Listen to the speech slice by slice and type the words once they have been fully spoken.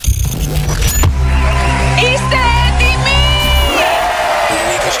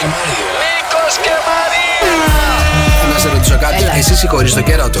συγχωρείς το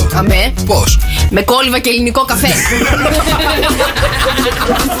κέρατο? Αμέ. Πώς? Με κόλληβα και ελληνικό καφέ.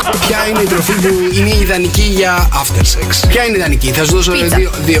 Ποια είναι η τροφή που είναι ιδανική για after sex? Ποια είναι ιδανική? Θα σου δώσω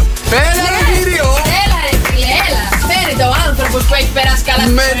δύο. Έλα ρε κύριο! Έλα ρε φίλε, έλα. Φέρετε ο άνθρωπος που έχει περάσει καλά στη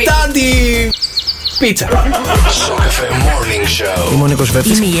ζωή. Μετά την πίτσα. Sok FM Morning Show. Είμαι ο Νίκος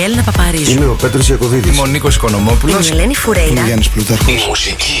Βέρτης. Είμαι η Έλληνα Παπαρίζου. Είμαι ο Πέτρος Ιακωβίδης. Είμαι ο Νίκος Οικονομόπουλος. Είμαι η Ελένη Φουρέιρα. Είμαι ο Γιάννης Πλούταρχος. Η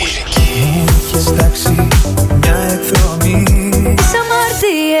μουσική. Έχεις τάξει μια εκδρομή. Τις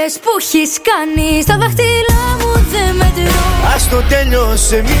αμαρτίες που έχεις κάνει στα δάχτυλά μου δεν μετρώ. Ας το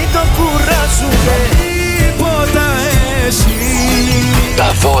τέλειωσε, μην το κουράζουμε. Τίποτα εσύ.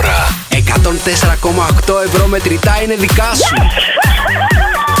 Τα δώρα. 104,8 ευρώ μετρητά είναι δικά σου.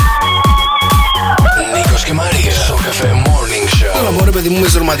 Νίκος και Μαρία. Sok FM Morning Show. Όλα μπορεί, παιδί μου, με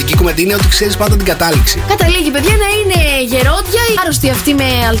ρομαντική κομμεντή είναι ότι ξέρεις πάντα την κατάληξη. Καταλήγει, παιδιά, να είναι γερόντια ή άρρωστη αυτή με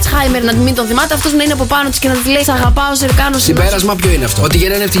Αλτσχάιμερ, να μην τον θυμάται, αυτός να είναι από πάνω της και να της λέει: Σ' αγαπάω, σε κάνω Συμπέρασμα ποιο είναι αυτό? Ότι για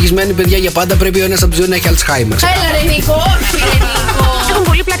να είναι ευτυχισμένοι παιδιά για πάντα πρέπει ο ένας από τους δύο να έχει Αλτσχάιμερ. Έλα ρε Νίκο, όχι ρε Νίκο. Έχουν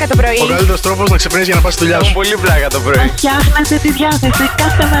πολύ πλάκα το πρωί. Ο καλύτερος τρόπος να ξυπνήσεις για να πας στη δουλειά σου. Έχουν πολύ πλάκα το πρωί. Φτιάχνετε τη διάθεση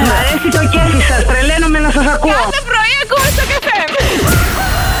κάθε μέρα. Μ' αρέσει το κέφι σας. Τρελαίνομαι να σας ακούω. Κάθε πρωί ακούω στο καφέ.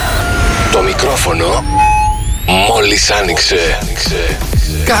 Το μικρόφωνο μόλις άνοιξε.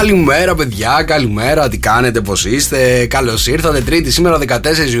 Καλημέρα, παιδιά, καλημέρα. Τι κάνετε, πώς είστε? Καλώς ήρθατε. Τρίτη, σήμερα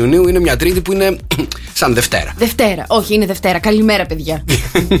 14 Ιουνίου. Είναι μια Τρίτη που είναι σαν Δευτέρα. Δευτέρα, όχι, είναι Δευτέρα. Καλημέρα, παιδιά.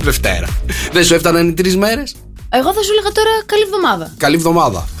 Δευτέρα. Δεν σου έφταναν οι 3 μέρες? Εγώ θα σου έλεγα τώρα καλή εβδομάδα. Καλή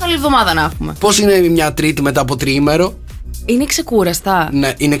εβδομάδα. Καλή εβδομάδα να έχουμε. Πώς είναι μια Τρίτη μετά από τριήμερο? Είναι ξεκούραστα.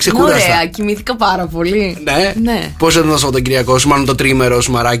 Ναι, είναι ξεκούραστα. Ωραία, κοιμήθηκα πάρα πολύ. Ναι. Πώς ήταν το Σαββατοκυριακό σου, μάλλον το τρίμερο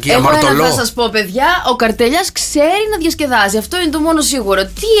σου, μαράκι? Εγώ αμαρτωλό. θα σας πω, παιδιά, ο Καρτελιάς ξέρει να διασκεδάζει. Αυτό είναι το μόνο σίγουρο.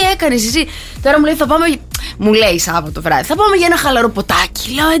 Τι έκανες εσύ? Τώρα μου λέει θα πάμε. Μου λέει Σάββατο βράδυ, θα πάμε για ένα χαλαρό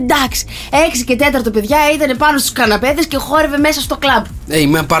ποτάκι. Λέω εντάξει. 6 και 4 παιδιά ήταν πάνω στους καναπέδες και χόρευε μέσα στο κλαμπ.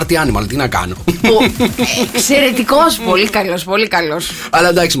 Είμαι party animal, τι να κάνω. Εξαιρετικός, πολύ καλός, πολύ καλός. Αλλά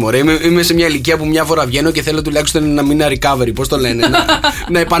εντάξει, μωρέ, είμαι σε μια ηλικία που μια φορά βγαίνω και θέλω τουλάχιστον να μείνω recovery. Πώς το λένε,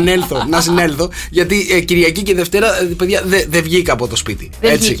 να επανέλθω, να συνέλθω. Γιατί Κυριακή και Δευτέρα, παιδιά, δεν βγήκα από το σπίτι.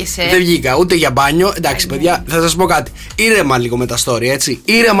 Δεν βγήκες, Δεν βγήκα ούτε για μπάνιο. Εντάξει, παιδιά, θα σας πω κάτι. Ήρεμα λίγο με τα story, έτσι.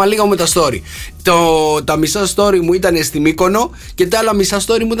 Ήρεμα λίγο με τα story. Τα μισά story μου ήταν στη Μύκονο και τα άλλα μισά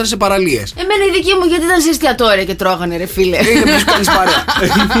story μου ήταν σε παραλίες. Εμένα η δική μου γιατί ήταν σε εστιατόρια και τρώγανε, ρε φίλε. Είναι που σου κάνεις παρέα.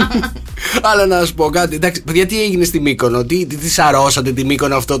 Αλλά να σου πω κάτι. Εντάξει, παιδιά, τι έγινε στη Μύκονο? Τι σαρώσατε τη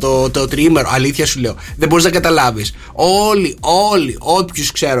Μύκονο αυτό το τριήμερο? Αλήθεια σου λέω. Δεν μπορείς να καταλάβεις. Όλοι,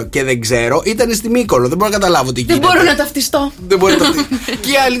 όποιους ξέρω και δεν ξέρω, ήταν στη Μύκονο. Δεν μπορώ να καταλάβω τι γίνεται. Δεν μπορώ να ταυτιστώ. Δεν μπορεί να ταυτιστώ. Και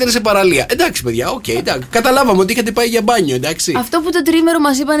οι άλλοι ήταν σε παραλία. Εντάξει, παιδιά, οκ, εντάξει. Καταλάβαμε ότι είχατε πάει για μπάνιο, εντάξει. Αυτό που το τρίμερο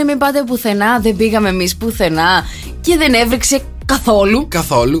μας είπανε μην πάτε πουθενά, δεν πήγαμε εμείς πουθενά και δεν έβρεξε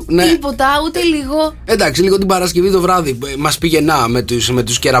καθόλου. Ναι. Τίποτα, ούτε λίγο. Εντάξει, λίγο την Παρασκευή το βράδυ μας πήγαινά με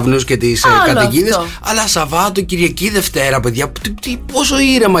τους κεραυνούς και τις καταιγίδες. Αλλά Σαββάτο, Κυριακή, Δευτέρα, παιδιά, πόσο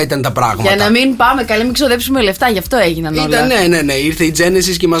ήρεμα ήταν τα πράγματα. Για να μην πάμε καλά, μην ξοδέψουμε λεφτά, γι' αυτό έγιναν όλα. Ναι. Ήρθε η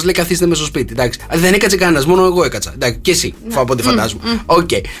Genesis και μας λέει καθίστε μες στο σπίτι. Εντάξει. Δεν έκατσε κανένας, μόνο εγώ έκατσα. Εντάξει, και εσύ, από ό,τι φαντάζομαι. Οκ.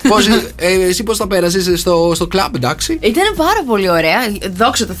 Εσύ πώς θα πέρασες στο κλαμπ, εντάξει? Ήταν πάρα πολύ ωραία.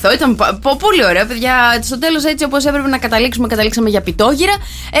 Δόξα τω Θεώ, ήταν πολύ ωραία, παιδιά. Στο τέλος, έτσι όπως έπρεπε να καταλήξαμε για πιτόγυρα.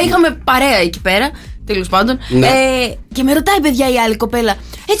 Είχαμε παρέα εκεί πέρα. Τέλος πάντων. Ναι. Και με ρωτάει, παιδιά, η άλλη κοπέλα,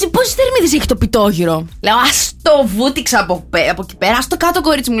 έτσι πόσες θερμίδες έχει το πιτόγυρο? Λέω, ας το βούτυξα από εκεί πέρα. Ας το κάτω,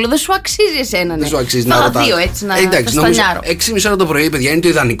 κορίτσι μου. Λέω, δεν σου αξίζει εσένα. Δεν σου αξίζει να ρωτάς. Δύο έτσι να στανιάρω. 6.30 ώρα το πρωί, παιδιά, είναι το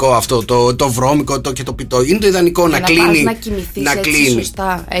ιδανικό αυτό. Το βρώμικο και το πιτόγυρο. Είναι το ιδανικό να κλείνει. Να κοιμηθείς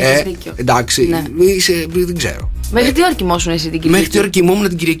σωστά. Έχεις δίκιο. Εντάξει. Ναι. Δεν ξέρω. Μέχρι τι ώρα κοιμόσουν εσύ την Κυριακή? Μέχρι τι ώρα κοιμόμουν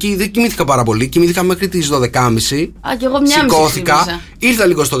την Κυριακή? Δεν κοιμήθηκα πάρα πολύ. Κοιμήθηκα μέχρι τις 12.30. Και εγώ μια σηκώθηκα. Ήρθα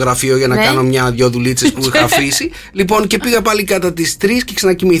λίγο στο γραφείο για να κάνω μια-δυο δουλίτσες που είχα αφήσει. Λοιπόν, και πήγα πάλι κατά τις 3 και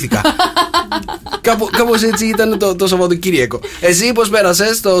ξανακοιμήθηκα. Κάπως έτσι ήταν το Σαββατοκύριακο. Εσύ πώς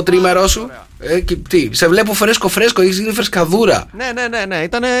πέρασες το τρίμερό σου? Τι, σε βλέπω φρέσκο, έχεις γίνει φρεσκαδούρα.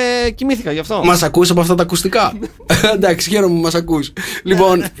 Ναι, κοιμήθηκα γι' αυτό. Μας ακούς από αυτά τα ακουστικά? Εντάξει, χαίρομαι που μας ακούς.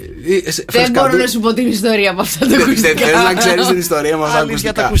 Λοιπόν, δεν μπορώ να σου πω την ιστορία από αυτά τα ακουστικά. Δεν θες να ξέρεις την ιστορία με αυτά τα ακουστικά?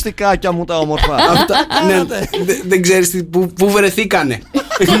 Για τα ακουστικάκια μου τα όμορφα. Δεν ξέρεις πού βρεθήκανε.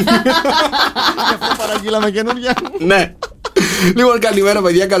 Γι' αυτό παραγγείλαμε καινούργια. Ναι. Λοιπόν, καλημέρα,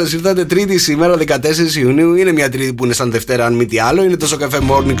 παιδιά. Καλώς ήρθατε. Τρίτη σήμερα, 14 Ιουνίου. Είναι μια Τρίτη που είναι σαν Δευτέρα, αν μη τι άλλο. Είναι το Sok FM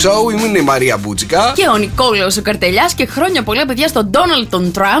Morning Show. Είναι η Μαρία Μπούτσικα. Και ο Νικόλαος ο Καρτελιάς. Και χρόνια πολλά, παιδιά, στον Ντόναλντ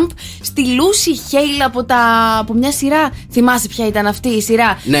τον Τραμπ. Στη Λούσι Χέιλ από μια σειρά. Θυμάσαι ποια ήταν αυτή η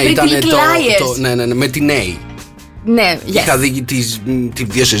σειρά? Ναι, ήταν ναι, με την A. Ναι, είχα δει τις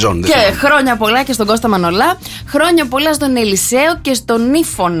 2 σεζόν. Και χρόνια πολλά και στον Κώστα Μανολά. Χρόνια πολλά στον Ελισαίο και στον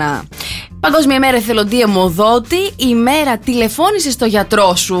Ήφωνα. Παγκόσμια ημέρα εθελοντή αιμοδότη, ημέρα τηλεφώνησε στο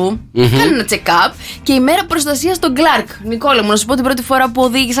γιατρό σου, κάνε ένα check-up, και ημέρα προστασία στον Κλάρκ. Νικόλα μου, να σου πω την πρώτη φορά που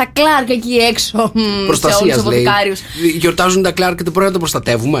οδήγησα Κλάρκ εκεί έξω. Προστασία, λέει. Γιορτάζουν τα Κλάρκ και δεν πρέπει να το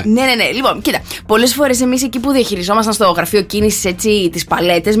προστατεύουμε. Ναι. Λοιπόν, κοίτα, πολλές φορές εμείς εκεί που διαχειριζόμασταν στο γραφείο κίνησης, έτσι, τις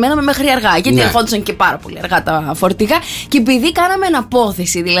παλέτες, μέναμε μέχρι αργά. Γιατί ερχόντουσαν και πάρα πολύ αργά τα φορτηγά. Και επειδή κάναμε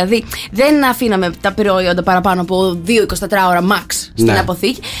αναπόθεση, δηλαδή δεν αφήναμε τα προϊόντα παραπάνω από 2-24 ώρα max στην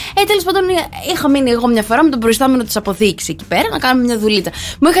αποθήκη. Τέλος πάντων, είχα μείνει εγώ μια φορά με τον προϊστάμενο της αποθήκης εκεί πέρα να κάνουμε μια δουλίτσα.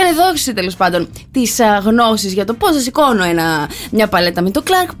 Μου είχαν δώσει τέλος πάντων τις γνώσεις για το πώς θα σηκώνω μια παλέτα με το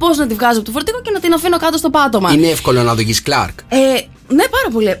Clark, πώς να τη βγάζω από το φορτηγό και να την αφήνω κάτω στο πάτωμα. Είναι εύκολο να οδηγείς Clark? Ναι, πάρα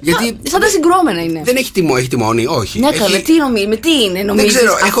πολύ. Γιατί σαν τα συγκρόμενα είναι. Δεν έχει τιμόνι, όχι. Ναι, καλά, με τι είναι, νομίζεις? Δεν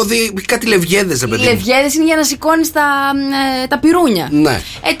ξέρω, έχω δει κάτι λευγέδες, παιδί. Οι λευγέδες είναι για να σηκώνεις τα πυρούνια. Ναι.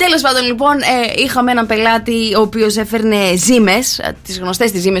 Τέλος πάντων, λοιπόν, είχαμε έναν πελάτη ο οποίος έφερνε ζύμες, τις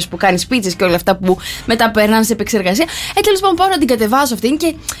γνωστές τις ζύμες που κάνει πίτσες και όλα αυτά που μετά περνάνε σε επεξεργασία. Τέλος πάντων, πάω να την κατεβάσω αυτήν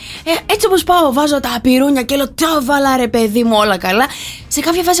και έτσι όπως πάω, βάζω τα πυρούνια και λέω το βάλα ρε παιδί μου, όλα καλά. Σε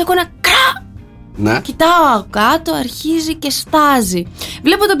κάποια φάση ακούω ένα κρά. Ναι. Κοιτάω κάτω, αρχίζει και στάζει.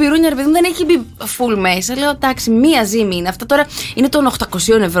 Βλέπω το πυρούνια, ρε παιδί μου, δεν έχει μπει full μέσα. Λέω, εντάξει, μία ζύμη είναι. Αυτά τώρα είναι των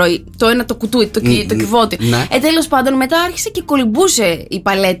 800 ευρώ. Το ένα το κουτούι, το κυβότι. Ναι. Τέλος πάντων, μετά άρχισε και κολυμπούσε η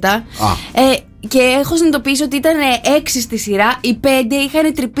παλέτα. Και έχω συνειδητοποιήσει ότι ήταν 6 στη σειρά. Οι 5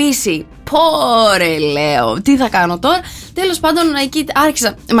 είχαν τρυπήσει. Πόρε, λέω, τι θα κάνω τώρα. Τέλος πάντων, εκεί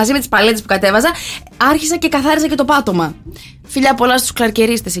άρχισα μαζί με τις παλέτες που κατέβαζα. Άρχισα και καθάρισα και το πάτωμα. Φιλιά πολλά στους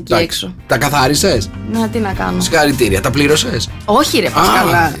κλαρκερίστες εκεί έξω. Τα καθάρισες? Να, τι να κάνω. Συγχαρητήρια, τα πλήρωσες? Όχι, ρε, πας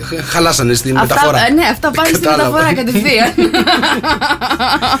καλά. Χαλάσανε στην μεταφορά. Ναι, αυτά πάνε στην μεταφορά κατευθείαν.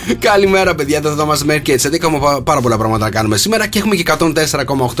 Καλημέρα, παιδιά. Εδώ θα είμαστε μέχρι και έτσι. Έχουμε πάρα πολλά πράγματα να κάνουμε σήμερα και έχουμε και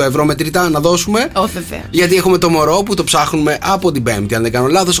 104,8 ευρώ μετρητά να δώσουμε. Γιατί έχουμε το μωρό που το ψάχνουμε από την Πέμπτη. Αν δεν κάνω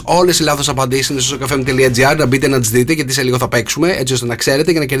λάθος, όλες οι λάθος απαντήσεις είναι στο sokfm.gr. Να μπείτε να τις δείτε, γιατί σε λίγο θα παίξουμε, έτσι ώστε να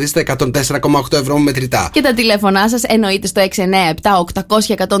ξέρετε, για να κερδίσετε 104,8 ευρώ μετρητά. Και τα τηλέφωνά σας εννοείται στο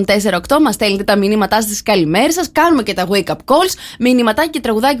 697-800-1048. Μας στέλνετε τα μηνύματά σας, καλημέρες σας. Κάνουμε και τα wake up calls. Μηνυματάκι και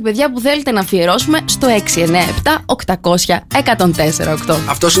τραγουδάκι, παιδιά, που θέλετε να αφιερώσουμε στο 697-800-1048.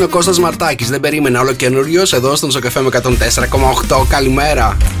 Αυτός είναι ο Κώστας Μαρτάκης. Δεν περίμενα, όλο καινούριος εδώ στον Sok FM 104,8.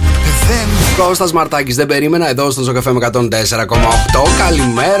 Καλημέρα. Κώστας Μαρτάκης, δεν περίμενα, εδώ στον Sok FM 104,8.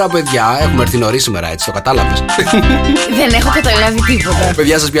 Καλημέρα, παιδιά. Έχουμε έρθει νωρίς σήμερα, έτσι, το κατάλαβες? Δεν έχω καταλάβει τίποτα.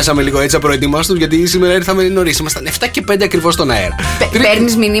 Παιδιά, σας πιάσαμε λίγο έτσι απροετοιμάστους, γιατί σήμερα ήρθαμε νωρίς. Ήμασταν 7 και 5 ακριβώς στον αέρα.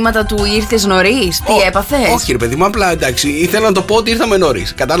 Παίρνεις μηνύματα του ήρθες νωρίς? Τι έπαθες? Όχι, ρε παιδί μου, απλά εντάξει. Ήθελα να το πω ότι ήρθαμε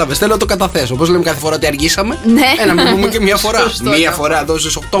νωρίς. Κατάλαβες? Θέλω να το καταθέσω. Όπως λέμε κάθε φορά ότι αργήσαμε. Ναι. Να μην πούμε και μια φορά. Μία φορά εδώ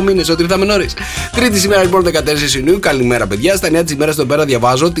στους 8 μήνες ότι ήρθαμε νωρίς. Τρίτη σήμερα, λοιπόν, 14 Ιουνίου. Καλημέρα, παιδιά. Στα νέα της ημέρας εδώ πέρα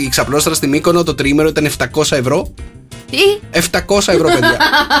διαβάζω ότι η ξαπλώστρα στη Μύκονο το τρίμερο ήταν 700 ευρώ. Τι? 700 ευρώ, παιδιά.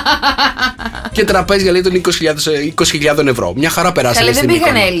 Και τραπέζια, λέει, των 20.000 ευρώ. Μια χαρά περάσανε. Καλέ, δεν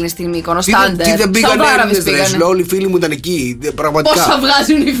πήγαν Έλληνες στην Μύκονο, στάντερ. Τι δεν πήγαν Έλληνες, ρε? Όλοι οι φίλοι μου ήταν εκεί. Πραγματικά. Πόσα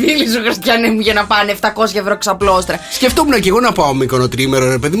βγάζουν οι φίλοι σου, Χριστιανέ μου, για να πάνε 700 ευρώ ξαπλώστρα? Σκεφτόμουν και εγώ να πάω Μύκονο τρίμερο,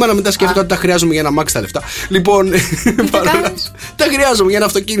 ρε παιδί μου, αλλά μετά σκέφτηκα ότι τα χρειάζομαι για να μάξει τα λεφτά. Λοιπόν. Τα χρειάζομαι για ένα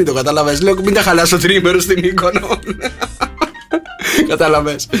αυτοκίνητο, κατάλαβες? Λέω, μην τα χαλάσω τρίμερο στην Μύκονο.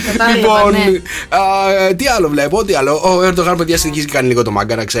 Κατάλαβες? Λοιπόν, ναι. Τι άλλο βλέπω, τι άλλο? Ο Ερντογάν, παιδιά, συνεχίζει και κάνει λίγο το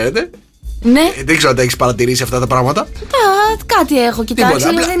μάγκα, να ξέρετε. Ναι. Δεν ξέρω αν τα έχεις παρατηρήσει αυτά τα πράγματα. Κάτι έχω κοιτάξει,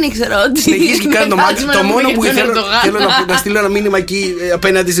 αλλά δεν ήξερα ότι. Συνεχίζει και κάνει το μάγκα. Το μόνο που θέλω να στείλω ένα μήνυμα εκεί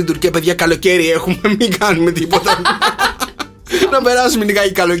απέναντι στην Τουρκία, παιδιά, καλοκαίρι έχουμε, μην κάνουμε τίποτα. Να περάσουμε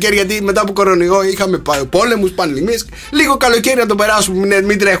λιγάκι καλοκαίρι, γιατί μετά από κορονοϊό είχαμε πόλεμους, πανδημίες. Λίγο καλοκαίρι να το περάσουμε,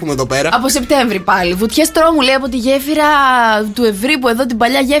 μην τρέχουμε εδώ πέρα. Από Σεπτέμβρη πάλι. Βουτιές τρόμου, λέει, από τη γέφυρα του Ευρύπου, εδώ την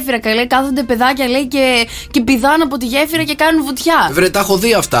παλιά γέφυρα. Λέει, κάθονται παιδάκια, λέει, και πηδάνε από τη γέφυρα και κάνουν βουτιά. Βρε, τα έχω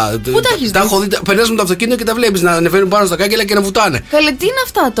δει αυτά. Πού τα έχεις δει? Περνάς με το αυτοκίνητο και τα βλέπεις να ανεβαίνουν πάνω στα κάγκελα και να βουτάνε. Καλέ, τι είναι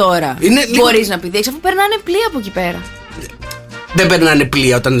αυτά τώρα? Μπορείς να πηδήξεις, αφού περνάνε πλοία από εκεί πέρα. Δεν περνάνε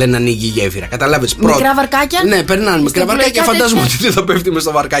πλοία όταν δεν ανοίγει η γέφυρα. Καταλάβες? Μικρά βαρκάκια. Ναι, περνάνε μικρά βαρκάκια. Φαντάζομαι ότι δεν θα πέφτει μες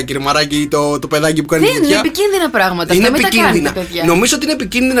στο βαρκάκι, ρε μαράκι, ή το παιδάκι που κάνει βουτιά. Είναι επικίνδυνα πράγματα. Είναι αυτά, επικίνδυνα. Παιδιά. Νομίζω ότι είναι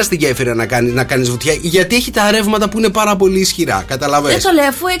επικίνδυνα στη γέφυρα να κάνεις βουτιά, γιατί έχει τα ρεύματα που είναι πάρα πολύ ισχυρά. Καταλαβαίνεις? Δεν το λέω,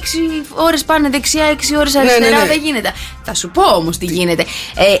 αφού 6 ώρες πάνε δεξιά, 6 ώρες αριστερά, ναι. Δεν γίνεται. Θα σου πω όμως τι γίνεται.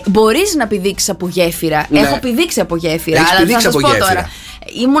 Μπορείς να πηδήξεις από γέφυρα. Ναι. Έχω πηδήξει από γέφυρα. Αλλά θα σας πω τώρα.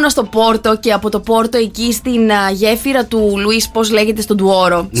 Ήμουνα στο Πόρτο και από το Πόρτο εκεί στην γέφυρα του Λουίς, πώς λέγεται, στον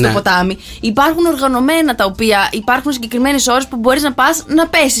Ντουόρο, στο ποτάμι. Υπάρχουν οργανωμένα τα οποία υπάρχουν συγκεκριμένες ώρες που μπορείς να πας να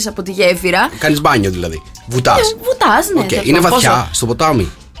πέσεις από τη γέφυρα. Κάνεις μπάνιο δηλαδή. Βουτάς. Βουτάς, ναι. Okay. Είναι βαθιά στο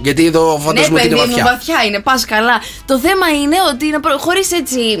ποτάμι? Γιατί εδώ φαντάζομαι ότι είναι βαθιά. Βαθιά είναι, πας καλά. Το θέμα είναι ότι χωρίς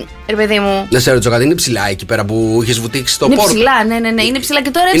έτσι, ρε παιδί μου. Να σε ρωτήσω κάτι, είναι ψηλά εκεί πέρα που είχες βουτήξει το πόρτο? Είναι ψηλά, ναι, είναι ψηλά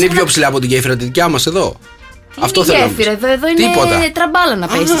και τώρα είναι πιο ψηλά από την γέφυρα τη δικιά μας εδώ. Αυτό θέλω. Γέφυρα, εδώ είναι τραμπάλα να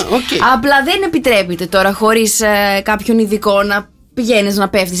πέσεις. Απλά δεν επιτρέπεται τώρα χωρίς κάποιον ειδικό να πηγαίνεις να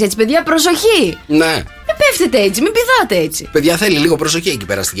πέφτεις έτσι, παιδιά, προσοχή! Ναι. Μην πέφτετε έτσι, μην πηδάτε έτσι. Παιδιά, θέλει λίγο προσοχή εκεί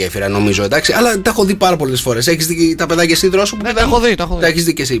πέρα στη γέφυρα, νομίζω, εντάξει. Αλλά τα έχω δει πάρα πολλές φορές. Έχεις δει τα παιδάκια εσύ δρόσο που τα έχω δει. Τα έχεις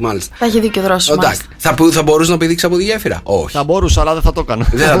δει και εσύ, μάλιστα. Τα έχει δει και ο δρόσος. Θα μπορούσε να πηδήξει από τη γέφυρα? Όχι. Θα μπορούσα, αλλά δεν θα το έκανα.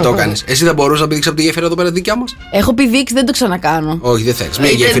 Δεν θα το έκανες. Εσύ θα μπορούσε να πηδήξει από τη γέφυρα εδώ πέρα δικιά μας? Έχω πηδήξει, δεν το ξανακάνω. Όχι, δεν θέλεις. Μία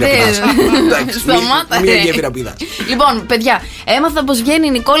γέφυρα πηδάς. Μία γέφυρα πηδάς. Λοιπόν, παιδιά, έμαθα πως βγαίνει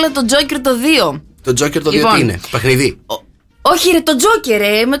η Νικόλα το Joker το 2. Το Joker το 2 τι είναι? Παιχνίδι? Όχι, ρε, το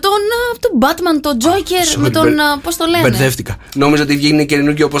Joker, με τον Batman, το Joker, με τον. Πώς το λένε? Μπερδεύτηκα. Νόμιζα ότι βγαίνει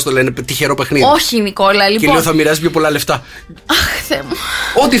καινούργιο, πώς το λένε, τυχερό παιχνίδι. Όχι, Νικόλα, λοιπόν. Και λέω θα μοιράσει πιο πολλά λεφτά. Αχ, Θεέ μου.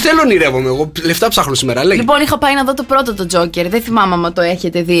 Ό,τι θέλω ονειρεύομαι. Εγώ λεφτά ψάχνω σήμερα, λέγε. Λοιπόν, είχα πάει να δω το πρώτο το Joker. Δεν θυμάμαι αν το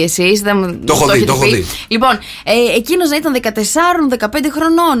έχετε δει εσείς. Το έχω δει. Λοιπόν, εκείνος να ήταν 14-15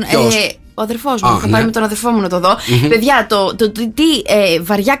 χρονών. Ο αδερφός μου. Θα πάει με τον αδερφό μου να το δω. Παιδιά, τι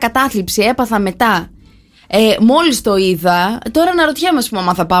βαριά κατάθλιψη έπαθα μετά. Μόλις το είδα, τώρα αναρωτιέμαι, ας πούμε,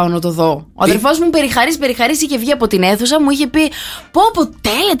 αν θα πάω να το δω. Ο αδερφός μου περιχαρίσει, είχε βγει από την αίθουσα, μου είχε πει: Πω,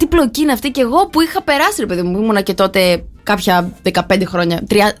 τέλεια, τι πλοκή είναι αυτή. Και εγώ που είχα περάσει, ρε παιδί μου, ήμουνα και τότε κάποια 15 χρόνια.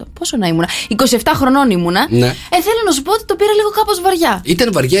 Πόσο να ήμουνα? 27 χρονών ήμουνα. Ναι. Θέλω να σου πω ότι το πήρα λίγο κάπως βαριά. Ήταν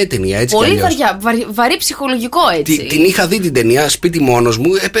βαριά η ταινία, έτσι. Πολύ βαριά. Βαρύ ψυχολογικό, έτσι. Την είχα δει την ταινία σπίτι μόνος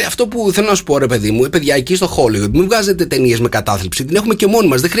μου. Αυτό που θέλω να σου πω, ρε παιδί μου, παιδιά, εκεί στο Hollywood, μην βγάζετε ταινίες με κατάθλιψη. Την έχουμε και μόνοι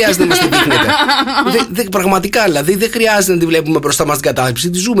μας. Δεν χρειάζεται να μας την δείχνετε. Πραγματικά, δηλαδή, δεν χρειάζεται να τη βλέπουμε μπροστά μας την κατάθλιψη.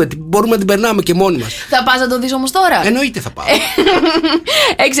 Τη ζούμε, μπορούμε να την περνάμε και μόνοι μας. Θα πας να το δεις όμως τώρα? Εννοείται θα πάω.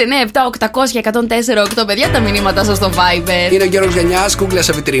 6, 9, 7, 800 και 104, 8 παιδιά, τα μηνύματα σας στο Viber. Είναι ο Γιώργος Γενιάς, κούκλα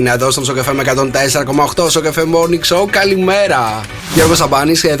σε βιτρίνα εδώ στο Sok FM 104,8, Sok FM Morning Show. Καλημέρα. Γιώργος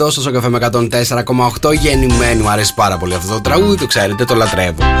Σαμπάνης εδώ στο Sok FM 104,8. Γεννημένη, μου αρέσει πάρα πολύ αυτό το τραγούδι, το ξέρετε, το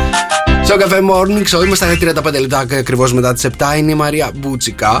λατρεύω. Sok FM Morning Show, είμαστε 35 λεπτά ακριβώς μετά τις 7. Είναι η Μαρία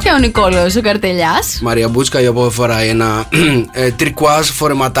Μπούτσικα. Και ο Νικόλαος ο Καρτελιάς. Μαρία Μπούτσικα, η οποία φοράει ένα τρικουάζ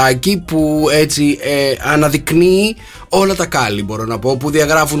φορεματάκι που έτσι αναδεικνύει όλα τα κάλλη, μπορώ να πω, που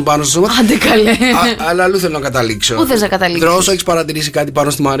διαγράφουν πάνω στο σώμα. Άντε καλέ. Αλλά αλλού θέλω να καταλήξω. Πού θες να καταλήξεις? Δρόσο, έχεις παρατηρήσει κάτι πάνω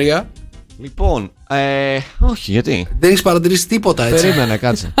στη Μαρία? Λοιπόν, όχι, γιατί? Δεν έχεις παρατηρήσει τίποτα, έτσι? Περίμενε,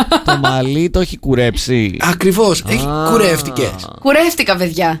 κάτσε. Το μαλλί το έχει κουρέψει. Ακριβώς, κουρεύτηκες. Κουρεύτηκα,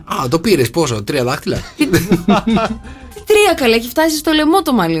 παιδιά. Το πήρες πόσο, 3 δάχτυλα? 3 καλά, έχει φτάσει στο λαιμό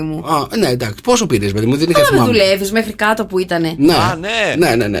το μαλλί μου. Ναι, εντάξει, πόσο πήρες, παιδί μου, δεν είχα θυμάμαι. Δεν δουλεύεις μέχρι κάτω που ήτανε.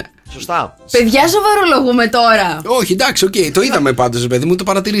 Ναι. Σωστά. Παιδιά, σοβαρολογούμε τώρα. Όχι, εντάξει, το είδαμε πάντως, παιδί μου, το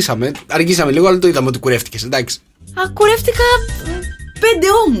παρατηρήσαμε. Αργήσαμε λίγο, αλλά το είδαμε ότι κουρεύτηκες, εντάξει. Κουρεύτηκα 5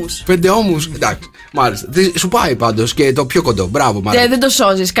 ώμους. 5 ώμους, εντάξει. Μάλιστα. Σου πάει πάντως και το πιο κοντό. Μπράβο, Μάρια. Δεν το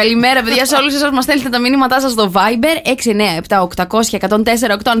σώζεις. Καλημέρα, παιδιά, σε όλους εσάς που μας στέλνετε τα μηνύματά σας στο Viber 6, 9, 7, 800 και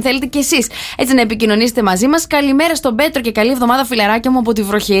 104, 8. Αν θέλετε κι εσείς έτσι να επικοινωνήσετε μαζί μας. Καλημέρα στον Πέτρο και καλή εβδομάδα, φιλαράκια μου, από τη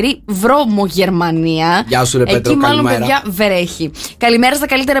βροχερή Βρώμογερμανία. Γεια σου, ρε Πέτρο, εκεί μάλλον, καλημέρα. παιδιά, βρέχει. Καλημέρα στα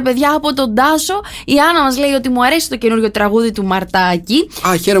καλύτερα παιδιά από τον Τάσο. Η Άννα μας λέει ότι μου αρέσει το καινούριο τραγούδι του Μαρτάκη.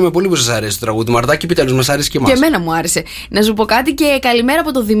 Χαίρομαι πολύ που σας αρέσει το τραγούδι του Μαρτάκη. Επιτέλους μας αρέσει και εμάς. Και εμένα μου άρεσε. Να σου πω κάτι και καλημέρα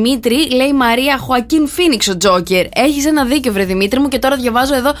από τον Δημήτρη. Λέει Μαρία Χωακίν Φίνιξ ο Τζόκερ. Έχεις ένα δίκιο, βρε Δημήτρη μου, και τώρα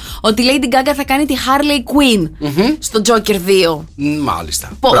διαβάζω εδώ ότι λέει την Gaga θα κάνει τη Harley Quinn στο Joker 2.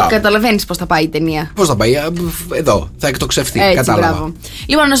 Μάλιστα. Καταλαβαίνεις πώς θα πάει η ταινία? Πώς θα πάει? Εδώ, θα εκτοξευτεί. Έτσι, κατάλαβα. Μπράβο.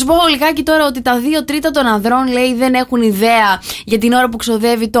 Λοιπόν, να σου πω λιγάκι τώρα ότι τα 2 τρίτα των ανδρών, λέει, δεν έχουν ιδέα για την ώρα που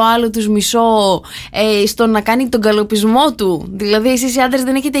ξοδεύει το άλλο τους μισό στο να κάνει τον καλοπισμό του. Δηλαδή, εσείς οι άντρες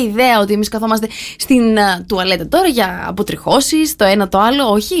δεν έχετε ιδέα ότι εμείς καθόμαστε στην τουαλέτα τώρα για αποτριχώσεις, το ένα το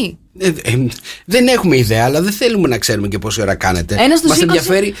άλλο, όχι. Δεν έχουμε ιδέα, αλλά δεν θέλουμε να ξέρουμε και πόση ώρα κάνετε.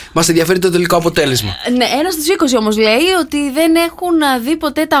 Μας ενδιαφέρει το τελικό αποτέλεσμα. Ναι, 1 στους 20 όμως λέει ότι δεν έχουν δει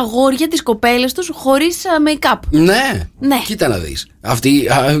ποτέ τα αγόρια, τις κοπέλες τους χωρίς make-up. Ναι. Κοίτα να δεις. Αυτοί,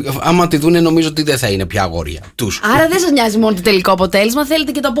 άμα τη δούνε, νομίζω ότι δεν θα είναι πια αγόρια τους. Άρα δεν σας νοιάζει μόνο το τελικό αποτέλεσμα,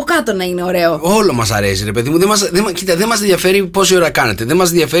 θέλετε και το από κάτω να είναι ωραίο. Όλο μας αρέσει, ρε παιδί μου. Δεν μας ενδιαφέρει πόση ώρα κάνετε. Δεν μας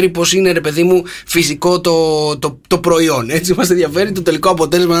ενδιαφέρει πώς είναι, ρε παιδί μου, φυσικό το προϊόν. Έτσι, μας ενδιαφέρει το τελικό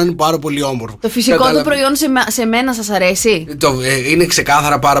αποτέλεσμα να είναι πάρα πολύ όμορφο. Το φυσικό το προϊόν σε μένα σας αρέσει? Είναι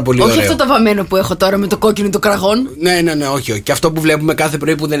ξεκάθαρα πάρα πολύ ωραίο. Όχι αυτό το βαμμένο που έχω τώρα με το κόκκινο το κραγόν. Ναι, όχι. Και αυτό που βλέπουμε κάθε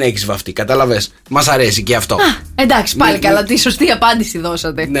πρωί που δεν έχεις βαφτεί. Κατάλαβες. Μας αρέσει και αυτό. Εντάξει, πάλι καλά, τη σωστή απάντηση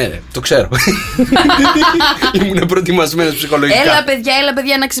δώσατε. Ναι, το ξέρω. Ήμουν προετοιμασμένος ψυχολογικά. Έλα,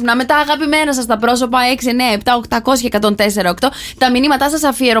 παιδιά, να ξυπνάμε τα αγαπημένα σας τα πρόσωπα. 697-800-1048. Τα μηνύματά σας,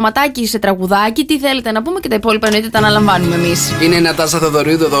 αφιερωματάκι σε τραγουδάκι. Τι θέλετε να πούμε και τα υπόλοιπα εννοείται τα αναλαμβάνουμε εμείς. Είναι η Νατάσα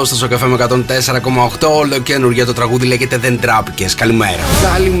Θεοδωρίδου εδώ στο Sok FM 104,8. Όλο καινούργια το τραγούδι λέγεται Δεν Τράπηκες. Καλημέρα.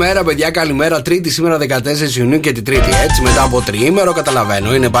 Καλημέρα, παιδιά, καλημέρα. Τρίτη σήμερα 14 Ιουνίου και την Τρίτη. Έτσι, μετά από τριήμερο,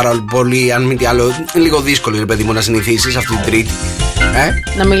 καταλαβαίνω. Είναι πάρα πολύ, αν μη τι άλλο, λίγο δύσκολο, ρε παιδί μου, να συνηθίσεις αυτή την Τρίτη.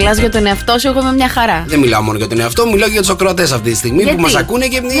 Να μιλάς για τον εαυτό σου, εγώ είμαι μια χαρά. Δεν μιλάω μόνο για τον εαυτό, μιλάω για τους ακροατές αυτή τη στιγμή. Γιατί? Που μας ακούνε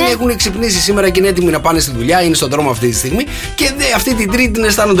και έχουν ξυπνήσει σήμερα και είναι έτοιμοι να πάνε στη δουλειά, είναι στον δρόμο αυτή τη στιγμή και αυτή την Τρίτη την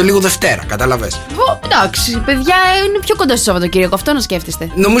αισθάνονται λίγο Δευτέρα, κατάλαβες. Εντάξει, παιδιά, είναι πιο κοντά στο Σαββατοκύριακο, αυτό να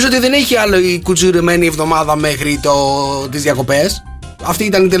σκέφτεστε. Νομίζω ότι δεν έχει άλλο η κουτσουρεμένη εβδομάδα μέχρι τις διακοπές. Αυτή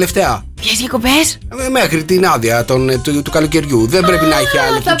ήταν η τελευταία. Ποιες διακοπές? Μέχρι την άδεια του καλοκαιριού. Δεν πρέπει να έχει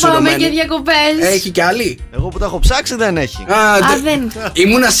άλλη Θα πάμε και διακοπές. Έχει κι άλλη. Εγώ που τα έχω ψάξει δεν έχει. Δεν.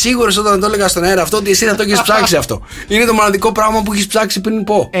 Ήμουνα σίγουρος όταν το έλεγα στον αέρα αυτό ότι εσύ θα το έχεις ψάξει αυτό. Είναι το μοναδικό πράγμα που έχεις ψάξει πριν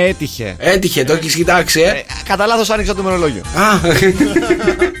πω. Έτυχε, το έχεις κοιτάξει, κατά λάθος άνοιξα το ημερολόγιο.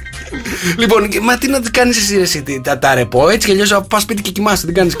 Λοιπόν, μα τι να κάνεις εσύ τα ρεπό, έτσι κι αλλιώς πας σπίτι και κοιμάσαι,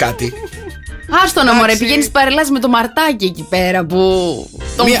 δεν κάνεις κάτι. Άστο να μωρέ, πηγαίνεις παρελάσεις με το μαρτάκι εκεί πέρα που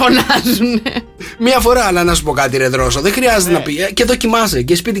τον φωνάζουν. Μία φορά, αλλά να σου πω κάτι, ρε Δρόσο. Δεν χρειάζεται να πει. Και εδώ κοιμάσαι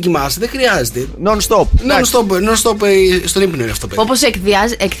και σπίτι κοιμάσαι. Δεν χρειάζεται. Non-stop. Non-stop στον ύπνο είναι αυτό, παιδί. Όπως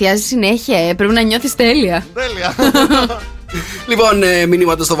εκθιάζει συνέχεια, πρέπει να νιώθεις τέλεια. Τέλεια. Λοιπόν,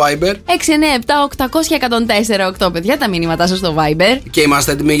 μηνύματα στο Viber. 697-800-1048, παιδιά, τα μηνύματά σας στο Viber. Και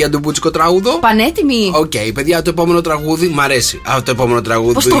είμαστε έτοιμοι για το μπουτσικό τραγούδο. Πανέτοιμοι. Οκ, παιδιά, το επόμενο τραγούδι μ' αρέσει. Το επόμενο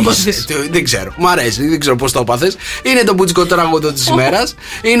τραγούδι. Πώς το έπαθες? Δεν ξέρω. Μ' αρέσει, δεν ξέρω πώς το έπαθες. Είναι το μπουτσικό τραγούδο της ημέρας.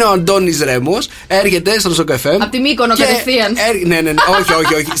 Είναι ο Αντώνης Ρέμος. Έρχεται στο Sok FM. Απ' τη Μύκονο κατευθείαν. Ναι.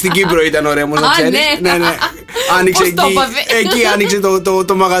 Όχι. Στην Κύπρο ήταν ο Ρέμος, να ξέρεις. Ναι. Άνοιξε εκεί άνοιξε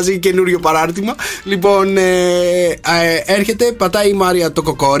το μαγαζί καινούριο παράρτημα. Λοιπόν, έρχεται, πατάει η Μάρια το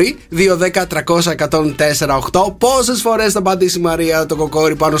κοκόρι. 2-10-300-104-8. Πόσες φορές θα πατήσει η Μαρία το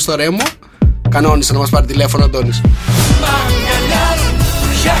κοκόρι πάνω στο Ρέμο? Κανόνισε να μας πάρει τηλέφωνο, Αντώνης.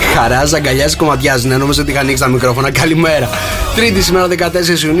 Χαράζει, αγκαλιάζει, κομματιάζει. Ναι, νόμιζα ότι είχα ανοίξει τα μικρόφωνα. Καλημέρα. Τρίτη σήμερα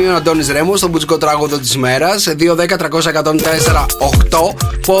 14 Ιουνίου, ο Αντώνης Ρέμος, στο μπουτσικό τραγούδο της ημέρας. 2-10-300-104-8.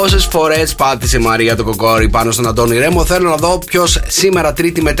 Πόσες φορές πάτησε η Μαρία το κοκόρι πάνω στον Αντώνη Ρέμο? Θέλω να δω ποιος σήμερα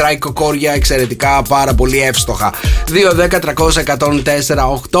Τρίτη μετράει κοκόρια εξαιρετικά, πάρα πολύ εύστοχα.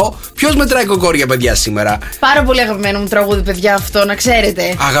 2-10-300-104-8. Ποιος μετράει κοκόρια, παιδιά, σήμερα? Πάρα πολύ αγαπημένο μου τραγούδι, παιδιά, αυτό να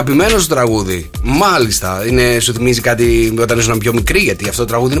ξέρετε. Αγαπημένο σου τραγούδι. Μάλιστα. Σου θυμίζει κάτι όταν ήσουν πιο μικρή, γιατί αυτό το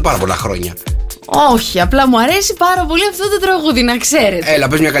τραγούδι είναι πάρα πολλά χρόνια. Όχι, απλά μου αρέσει πάρα πολύ αυτό το τραγούδι, να ξέρετε. Έλα,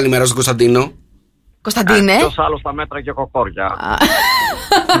 πες μια καλημέρα στον Κωνσταντίνο. Κωνσταντίνε. Ποιος άλλος τα μέτρα και κοκόρια.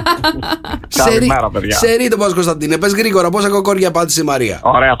 Καλημέρα, παιδιά. Σερί το πας, Κωνσταντίνε. Πες γρήγορα, πόσα κοκόρια πάτησε η Μαρία?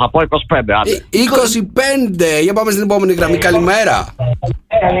 Ωραία, θα πω 25, άντε. 25. Για πάμε στην επόμενη γραμμή. Καλημέρα.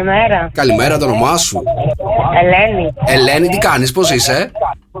 Καλημέρα. Καλημέρα, το όνομά σου? Ελένη. Ελένη, τι κάνεις, πώς είσαι?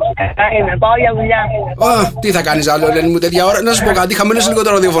 Είμαι, πάω για δουλειά. Τι θα κάνεις άλλο, Ελένη μου, τέτοια ώρα? Να σου πω κάτι, χαμένος λίγο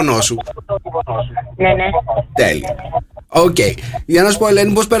το ραδιοφωνό σου. Ναι. Τέλεια. Οκ. Για να σου πω,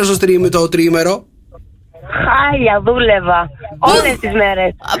 Ελένη, πώς πέρασε το τριήμερο? Χάλια, δούλευα. Όλες τις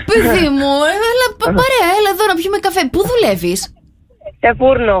μέρες. Παιδί μου, παρέα, έλα εδώ να πιούμε καφέ. Πού δουλεύεις? Σε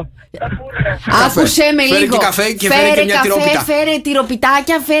φούρνο. Άκουσέ με λίγο. Φέρε και καφέ και φέρε και μια τυρόπιτα. Φέρε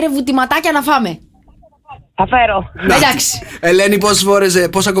τυροπιτάκια, φέρε βουτηματάκια να φάμε. Θα φέρω. Εντάξει. Ελένη,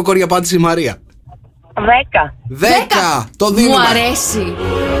 πόσα κοκόρια πάτησε η Μαρία? 10. Το δίνουμε. Μου αρέσει.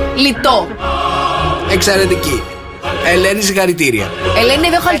 Λιτό. Εξαιρετική. Ελένη, συγχαρητήρια. Ελένη,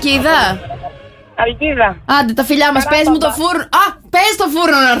 εδώ Χαλκίδα. Αλκίδα. Άντε τα φιλιά μας, πες μου το φούρνο. Πες το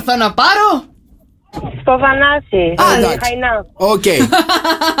φούρνο να έρθω να πάρω. Στο Θανάση. Χαϊνά. Οκ.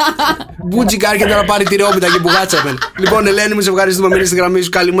 Μπούτζικα έρχεται να πάρει τυρόπιτα και μπουγάτσαπεν. Λοιπόν, Ελένη, μου σε ευχαριστούμε. Μείνε στη γραμμή σου.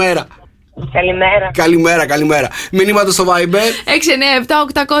 Καλημέρα. Καλημέρα. Μηνύματα στο Viber.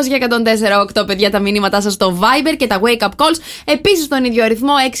 697-800-1048, παιδιά, τα μηνύματά σας στο Viber και τα wake up calls. Επίσης στον ίδιο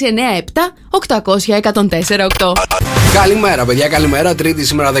αριθμό 697-800-1048. Καλημέρα, παιδιά, καλημέρα. Τρίτη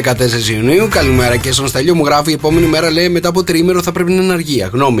σήμερα 14 Ιουνίου. Καλημέρα και στον Στέλιο μου γράφει: η επόμενη μέρα, λέει, μετά από τριήμερο θα πρέπει να είναι αργία.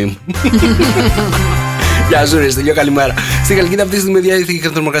 Γνώμη μου. Γεια σου, ρε Στέλιο, καλημέρα. Στην Χαλκίδα αυτή τη στιγμή η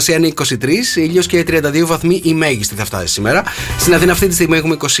θερμοκρασία είναι 23, ήλιος και 32 βαθμοί η μέγιστη θα φτάσει σήμερα. Στην Αθήνα αυτή τη στιγμή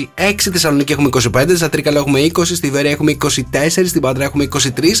έχουμε 26, στη Θεσσαλονίκη έχουμε 25, στα Τρίκαλα έχουμε 20, στη Βέρεια έχουμε 24, στην Πάτρα έχουμε 23,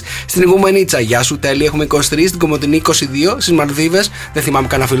 στην Ιγουμενίτσα, γεια σου Τέλη, έχουμε 23, στην Κομοτηνή 22, στις Μαλδίβες, δεν θυμάμαι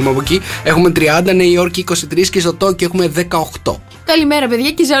κανένα φίλο μου από εκεί, έχουμε 30, Νέα Υόρκη 23 και στο Τόκιο έχουμε 18. Καλημέρα,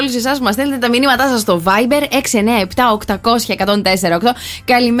 παιδιά, και σε όλους εσάς που μας στέλνετε τα μηνύματά σας στο Viber 697-800-1048.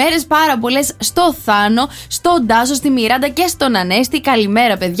 Καλημέρες πάρα πολλές στο Θάνο, στον Τάσο, στη Μιράντα και στον Ανέστη.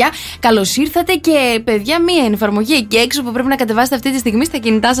 Καλημέρα, παιδιά. Καλώς ήρθατε. Και, παιδιά, μία εφαρμογή εκεί έξω που πρέπει να κατεβάσετε αυτή τη στιγμή στα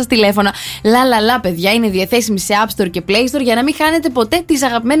κινητά σας τηλέφωνα. Λαλαλα, παιδιά, είναι διαθέσιμη σε App Store και Play Store για να μην χάνετε ποτέ τις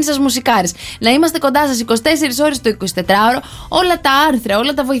αγαπημένες σας μουσικάρες. Να είμαστε κοντά σας 24 ώρες το 24ωρο. Όλα τα άρθρα,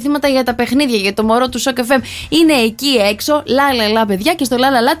 όλα τα βοηθήματα για τα παιχνίδια, για το μωρό του Sok FM είναι εκεί έξω. Λαλαλα, παιδιά, και στο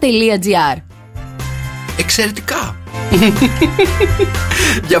lalala.gr. Εξαιρετικά.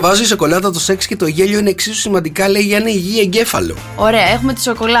 Διαβάζω, η σοκολάτα, το σεξ και το γέλιο είναι εξίσου σημαντικά, λέει, για ένα υγιή εγκέφαλο. Ωραία, έχουμε τη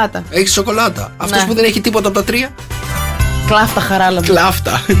σοκολάτα. Έχει σοκολάτα. Αυτός που δεν έχει τίποτα από τα τρία. Κλάφτα, χαράλαμπη.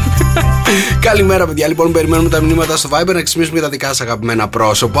 Κλάφτα. Καλημέρα, παιδιά. Λοιπόν, περιμένουμε τα μηνύματα στο Viber να ξυπνήσουμε για τα δικά σας αγαπημένα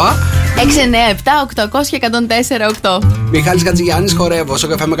πρόσωπα. 697-800-1048. Μιχάλης Χατζηγιάννης, χορεύω.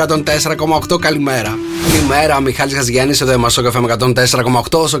 Sok FM 104,8. Καλημέρα. Καλημέρα, Μιχάλης Χατζηγιάννης, εδώ είμαστε. Sok FM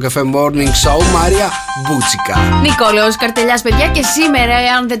 104,8. Sok FM Morning Show. Μάρια Μπούτσικα. Νικόλαος Καρτελιάς, παιδιά, και σήμερα,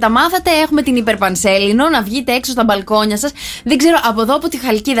 αν δεν τα μάθατε, έχουμε την υπερπανσέλινο. Να βγείτε έξω στα μπαλκόνια σας. Δεν ξέρω, από εδώ, από τη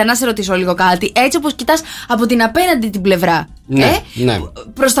Χαλκίδα, να σε ρωτήσω λίγο κάτι. Έτσι όπως κοιτάς από την απέναντι την πλευρά. Ναι, ναι.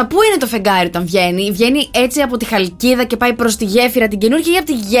 Προς τα πού είναι το φεγγάρι όταν βγαίνει? Βγαίνει έτσι από τη Χαλκίδα και πάει προς τη γέφυρα την καινούργια, ή από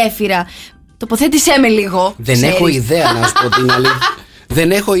τη γέφυρα? Τοποθέτησέ με λίγο. Δεν έχω ιδέα, να σου πω την αλήθεια.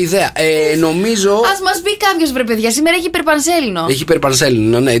 Δεν έχω ιδέα. Νομίζω. Ας μας πει κάποιος, βρε παιδιά, σήμερα έχει υπερπανσέλινο. Έχει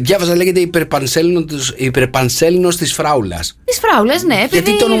υπερπανσέλινο, ναι. Διάβαζα, λέγεται υπερπανσέλινος της Φράουλας. Της Φράουλας, ναι.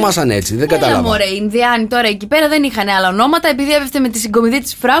 Γιατί το ονομάσαν έτσι, δεν κατάλαβα. Μωρέ, οι Ινδιάνοι τώρα εκεί πέρα δεν είχαν άλλα ονόματα. Επειδή έπεφτε με τη συγκομιδή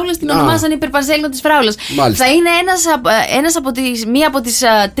της Φράουλας, την ονομάσαν υπερπανσέλινο της Φράουλας. Μάλιστα. Θα είναι μία από τις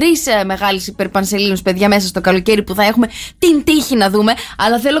τρεις μεγάλες υπερπανσελίνους, παιδιά, μέσα στο καλοκαίρι που θα έχουμε την τύχη να δούμε.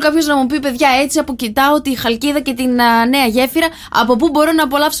 Αλλά θέλω κάποιος να μου πει, παιδιά, έτσι από κοιτάω τη Χαλκίδα και την νέα γέφυρα, από πού μπορώ να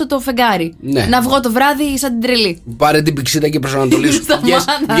απολαύσω το φεγγάρι. Ναι. Να βγω το βράδυ σαν την τρελή. Πάρε την πηξίδα και προσανατολίσου.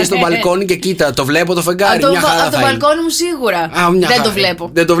 Βγες στο μπαλκόνι και κοίτα, το βλέπω το φεγγάρι. Μια χαρά από το μπαλκόνι μου σίγουρα. Δεν το βλέπω.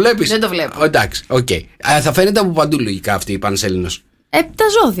 Δεν το βλέπεις? Δεν το βλέπω. Εντάξει, οκ. Θα φαίνεται από παντού λογικά αυτή η πανσέλινος. Τα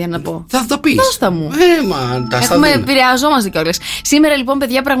ζώδια να πω. Θα το πεις. Δώστα μου. Επηρεαζόμαστε κιόλας. Σήμερα λοιπόν,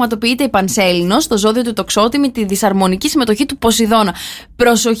 παιδιά, πραγματοποιείται η Πανσέλινος στο ζώδιο του Τοξότη με τη δυσαρμονική συμμετοχή του Ποσειδώνα.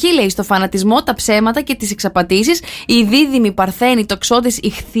 Προσοχή, λέει, στο φανατισμό, τα ψέματα και τις εξαπατήσεις. Οι δίδυμοι Παρθένοι, Τοξότες,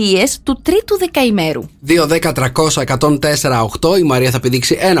 Ιχθύες του τρίτου δεκαημέρου. 2-10-300-104-8. Η Μαρία θα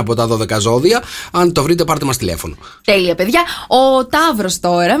πηδήξει ένα από τα 12 ζώδια. Αν το βρείτε, πάρτε μας τηλέφωνο. Τέλεια, παιδιά. Ο Ταύρος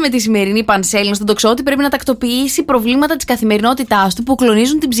τώρα, με τη σημερινή Πανσέλινο στον Τοξότη, πρέπει να τακτοποιήσει προβλήματα της καθημερινότητάς του που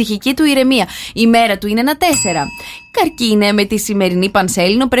κλονίζουν την ψυχική του ηρεμία. Η μέρα του είναι ένα 4. Καρκίνε, με τη σημερινή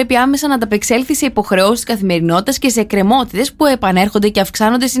Πανσέλινο πρέπει άμεσα να ανταπεξέλθει σε υποχρεώσεις της καθημερινότητας και σε εκκρεμότητες που επανέρχονται και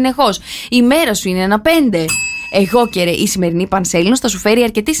αυξάνονται συνεχώς. Η μέρα σου είναι ένα 5. Αιγόκερε, η σημερινή Πανσέλινος θα σου φέρει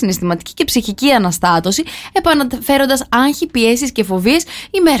αρκετή συναισθηματική και ψυχική αναστάτωση, επαναφέροντας άγχη, πιέσεις και φοβίες.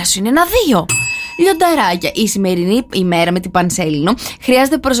 Η μέρα σου είναι ένα 2. Λιονταράκια, η σημερινή ημέρα με την Πανσέλινο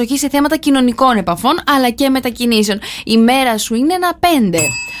χρειάζεται προσοχή σε θέματα κοινωνικών επαφών αλλά και μετακινήσεων. Η μέρα σου είναι ένα 5.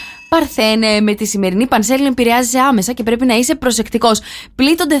 Παρθένε, με τη σημερινή Πανσέλινο επηρεάζεσαι άμεσα και πρέπει να είσαι προσεκτικός.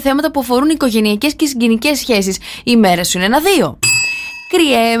 Πλήττονται θέματα που αφορούν οικογενειακές και συγγενικές σχέσεις. Η μέρα σου είναι ένα 2.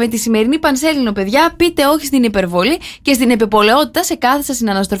 Κρυέ, με τη σημερινή Πανσέλινο, παιδιά, πείτε όχι στην υπερβολή και στην επιπολαιότητα σε κάθε σας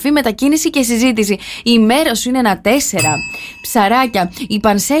συναναστροφή, μετακίνηση και συζήτηση. Η μέρα σου είναι ένα 4. Ψαράκια, η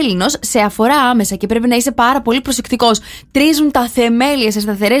Πανσέλινος σε αφορά άμεσα και πρέπει να είσαι πάρα πολύ προσεκτικός. Τρίζουν τα θεμέλια σε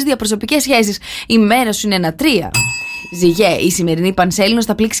σταθερές διαπροσωπικές σχέσεις. Η μέρα σου είναι ένα 3. Ζυγέ, η σημερινή Πανσέλινος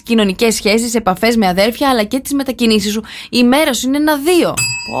θα πλήξει κοινωνικές σχέσεις, επαφές με αδέρφια αλλά και τις μετακινήσεις σου. Η μέρα σου είναι ένα 2.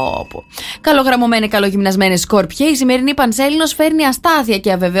 Καλογραμμωμένε, καλογυμνασμένε Σκόρπιε, η σημερινή Πανσέλινος φέρνει αστάθεια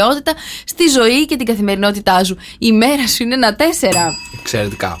και αβεβαιότητα στη ζωή και την καθημερινότητά σου. Η μέρα σου είναι ένα 4.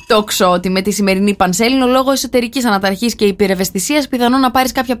 Εξαιρετικά. Τοξότη, με τη σημερινή Πανσέλινο, λόγω εσωτερικής αναταρχής και υπερευαισθησίας, πιθανόν να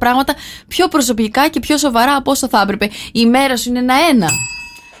πάρεις κάποια πράγματα πιο προσωπικά και πιο σοβαρά από όσο θα έπρεπε. Η μέρα σου είναι ένα 1.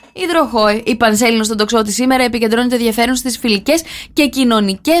 Υδροχόε, η Πανσέλινο στον Τοξότη σήμερα επικεντρώνει το ενδιαφέρον στις φιλικές και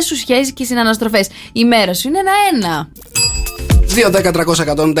κοινωνικές σου σχέσεις και συναναστροφές. Η μέρα σου είναι ένα 1.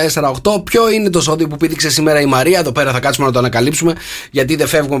 2-10-300-104-8. Ποιο είναι το ζώδιο που πήδηξε σήμερα η Μαρία? Εδώ πέρα θα κάτσουμε να το ανακαλύψουμε, γιατί δεν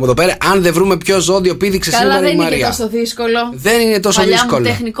φεύγουμε από εδώ πέρα. Αν δεν βρούμε ποιο ζώδιο πήδηξε σήμερα η Μαρία. Δεν είναι τόσο δύσκολο. Δεν είναι τόσο δύσκολο.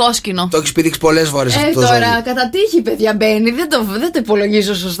 Τεχνικό σκηνό. Το έχει πήδηξει πολλές φορές αυτό το ζώδιο. Τώρα κατά τύχη, παιδιά, μπαίνει. Δεν το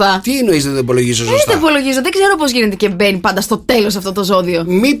υπολογίζω σωστά. Τι εννοείς δεν το υπολογίζω σωστά? Δεν το υπολογίζω. Δεν ξέρω πώς γίνεται και μπαίνει πάντα στο τέλος αυτό το ζώδιο.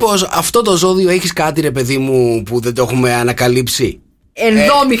 Μήπως αυτό το ζώδιο έχεις κάτι, ρε παιδί μου, που δεν το έχουμε ανακαλύψει?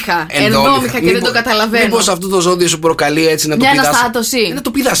 Ενδόμηχα και δεν το καταλαβαίνω. Μήπως αυτό το ζώδιο σου προκαλεί έτσι να το πηδάς? Μια αναστάτωση. Να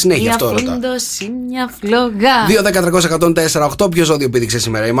το πηδάς συνέχεια αυτό. Μια φλόγα. 2-10-300-104-8. Ποιο ζώδιο πήδηξε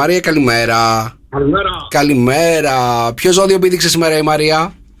σήμερα η Μαρία? Καλημέρα. Καλημέρα. Ποιο ζώδιο πήδηξε σήμερα η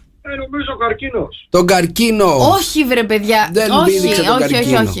Μαρία? Νομίζω καρκίνος. Τον καρκίνο. Όχι, βρε παιδιά. Δεν πήδηξε τον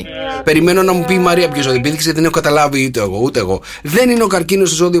καρκίνο. Όχι. Περιμένω να μου πει η Μαρία ποιο ζώδιο πήδηξε, δεν έχω καταλάβει ούτε εγώ. Δεν είναι ο καρκίνος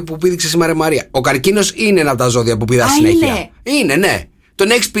το ζώδιο που πήδηξε σήμερα η Μαρία. Ο καρκίνος είναι ένα από τα ζώδια που πήδα συνέχεια. Είναι, ναι.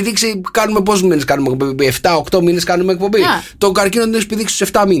 Τον έχει πηδήξει, κάνουμε πόσους μήνες κάνουμε εκπομπή? 7-8 μήνες κάνουμε εκπομπή. Το καρκίνο τον έχει πηδήξει στους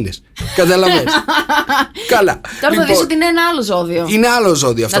 7 μήνες. Καταλαβαίνεις. Καλά. Τώρα θα δεις ότι είναι ένα άλλο ζώδιο. Είναι άλλο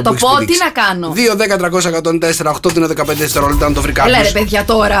ζώδιο αυτό. Να το πω, τι να κάνω. 2-10-300-104-8 είναι 15 δευτερόλεπτα να το βρει κάποιος. Έλα ρε παιδιά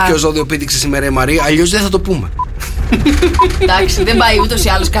τώρα. Ποιο ζώδιο πήδηξε σήμερα η Μαρία, αλλιώς δεν θα το πούμε. Εντάξει, δεν πάει ούτως ή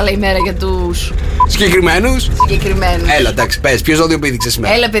άλλως καλά ημέρα για τους συγκεκριμένους. Έλα, εντάξει, πες, ποιο ζώδιο πήδηξε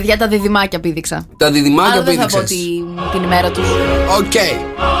σήμερα? Έλα, παιδιά, τα διδυμάκια πήδηξα. Τα διδυμάκια πήδηξες. Δεν θα πω την ημέρα τους. Οκ.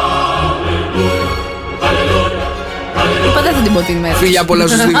 Είπα δεν θα την πω την ημέρα. Φιλιά πολλά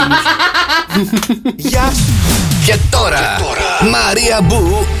στους δίδυμους. Και τώρα Μαρία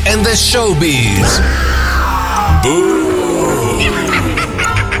Μπού and the Showbiz.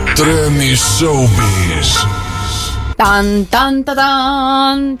 Τρέμει Showbiz.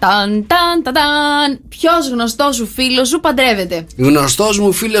 Ποιος γνωστός σου φίλος σου παντρεύεται? Γνωστός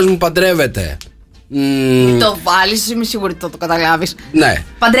μου φίλος μου παντρεύεται. Το βάλεις, είμαι σίγουρη ότι το καταλάβεις. Ναι.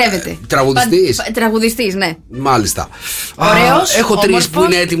 Παντρεύεται. Τραγουδιστής. Τραγουδιστής, ναι. Μάλιστα. Ωραίος. Έχω τρεις που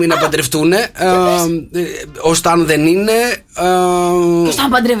είναι έτοιμοι να παντρευτούν. Ο Σταν δεν είναι. Ο Σταν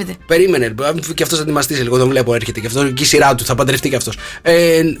παντρεύεται. Περίμενε. Και αυτός θα ετοιμαστεί σε λίγο. Τον βλέπω, έρχεται. Και αυτό και η σειρά του θα παντρευτεί και αυτός.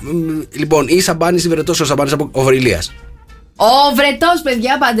 Λοιπόν, η Σαμπάνης Βρετός, ο Σαμπάνης από Οβριλίας. Ο Βρετός,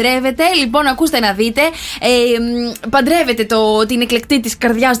 παιδιά, παντρεύεται. Λοιπόν, ακούστε να δείτε. Παντρεύεται την εκλεκτή της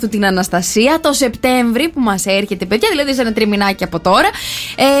καρδιάς του, την Αναστασία, το Σεπτέμβρη που μας έρχεται, παιδιά. Δηλαδή σε ένα τριμηνάκι από τώρα.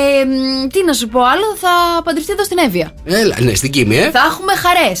 Τι να σου πω άλλο, θα παντρευτεί εδώ στην Εύβοια. Έλα, ναι, στην Κίμη, Θα έχουμε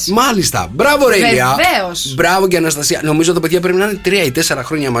χαρές. Μάλιστα. Μπράβο, ρε Ηλία. Βεβαίως. Μπράβο και Αναστασία. Νομίζω τα παιδιά πρέπει να είναι 3 ή 4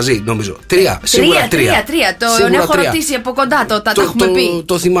 χρόνια μαζί. Νομίζω. 3. Σίγουρα 3. Τον έχω ρωτήσει από κοντά, τα έχουμε πει.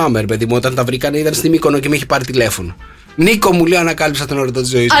 Το θυμάμαι, ρε παιδί μου, όταν τα βρήκανε, ήταν στη Μύκονο και με είχε πάρει τηλέφωνο. Νίκο, μου λέει, ανακάλυψα τον ερωτό τη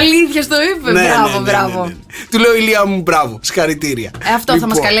ζωή σου. Αλήθεια στο είπε. Ναι, μπράβο. Ναι. Του λέω, Ηλία μου, μπράβο. Συγχαρητήρια. Αυτό λοιπόν,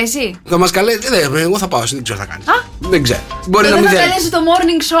 θα μας καλέσει. Θα μας καλέσει. Εγώ θα πάω, δεν ξέρω τι θα κάνει. Δεν ξέρω. Μπορεί δεν να μην θα καλέσει το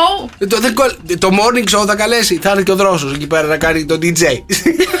morning show. Το morning show θα καλέσει. Θα έρθει και ο Δρόσος εκεί πέρα να κάνει το DJ.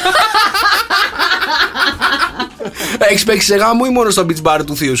 Έχεις παίξει σε γάμο ή μόνο στο beach bar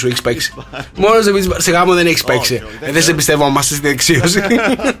του θείου σου έχεις παίξει? Μόνο στο beach bar. Σε γάμο δεν έχεις παίξει. Δεν σε εμπιστευόμαστε στη δεξίωση.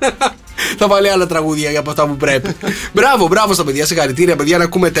 Θα βάλει άλλα τραγούδια για από αυτά που πρέπει. Μπράβο στα παιδιά, συγχαρητήρια παιδιά, να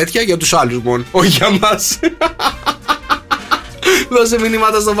ακούμε τέτοια για τους άλλους μόνο, όχι για μας. Δώσε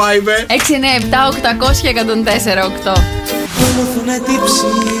μηνύματα στο Viber 697-800-1048.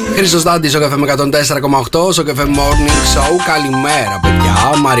 Χρήστος Δάντης, Sok FM 104,8, Sok FM Morning Show. Καλημέρα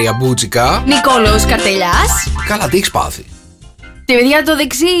παιδιά, Μαρία Μπούτσικα. Νικόλος Καρτελιάς. Καλά, τι έχεις πάθει? Και παιδιά, το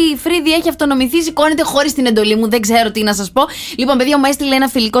δεξί φρύδι έχει αυτονομηθεί, σηκώνεται χωρίς την εντολή μου. Δεν ξέρω τι να σας πω. Λοιπόν, παιδιά, μου έστειλε ένα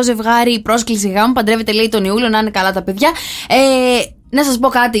φιλικό ζευγάρι πρόσκληση γάμου. Παντρεύεται, λέει, τον Ιούλιο, να είναι καλά τα παιδιά. Να σας πω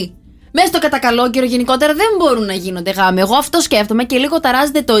κάτι. Μέσα στο κατακαλό καιρό γενικότερα δεν μπορούν να γίνονται γάμοι. Εγώ αυτό σκέφτομαι και λίγο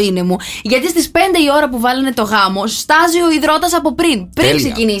ταράζεται το είναι μου. Γιατί στις 5 η ώρα που βάλανε το γάμο, στάζει ο υδρότας από πριν. Πριν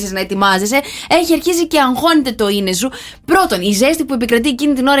ξεκινήσεις να ετοιμάζεσαι, έχει αρχίσει και αγχώνεται το είναι σου. Πρώτον, η ζέστη που επικρατεί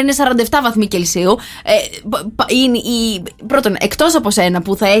εκείνη την ώρα είναι 47 βαθμοί Κελσίου. Πρώτον, εκτός από σένα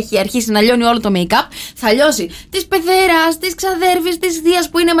που θα έχει αρχίσει να λιώνει όλο το make-up, θα λιώσει της πεθεράς, της ξαδέρφης, της θείας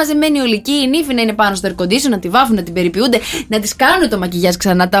που είναι μαζεμένη ολική. Η νύφη να είναι πάνω στο air condition, να τη βάφουν, να την περιποιούνται, να της κάνουν το μακιγιάζ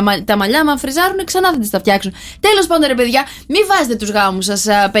ξανά. Τα μαλλιά μα φριζάρουν, ξανά θα τις τα φτιάξουν. Τέλος πάντων, ρε παιδιά, μην βάζετε τους γάμους σας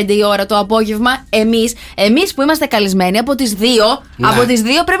 5 η ώρα το απόγευμα. Εμείς που είμαστε καλεσμένοι από τις 2, από τις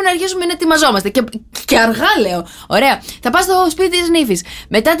 2 πρέπει να αρχίσουμε να ετοιμαζόμαστε. Και αργά λέω. Ωραία. Θα πας στο σπίτι της νύφης.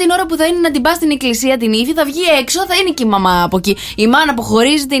 Μετά την ώρα που θα είναι να την πας στην εκκλησία την νύφη, θα βγει έξω, θα είναι και η μαμά από εκεί. Η μάνα που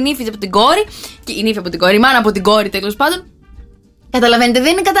χωρίζει την νύφη από την κόρη. Και η νύφη από την κόρη, η μάνα από την κόρη, τέλος πάντων. Καταλαβαίνετε,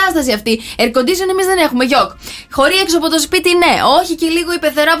 δεν είναι κατάσταση αυτή. Air condition εμείς δεν έχουμε, γιοκ. Χωρί έξω από το σπίτι, ναι. Όχι και λίγο η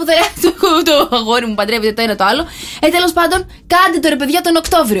πεθερά που θα λέει το αγόρι μου παντρεύεται το ένα το άλλο. Τέλος πάντων, κάντε το ρε παιδιά τον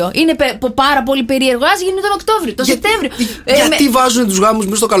Οκτώβριο. Είναι πάρα πολύ περίεργο. Ας γίνει τον Οκτώβριο, τον Σεπτέμβριο. Γιατί βάζουν τους γάμους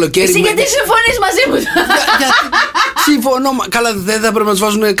μέσα στο καλοκαίρι? Εσύ γιατί συμφωνείς μαζί μου? Συμφωνώ. Καλά, δεν θα πρέπει να τους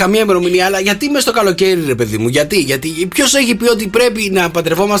βάζουν καμία ημερομηνία, αλλά γιατί μέσα στο καλοκαίρι, ρε παιδί μου? Γιατί ποιος έχει πει ότι πρέπει να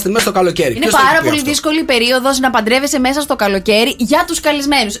παντρευόμαστε μέσα στο καλοκαίρι? Είναι πάρα πολύ δύσκολη περίοδος να παντρεύεσαι μέσα στο καλοκαίρι. Για τους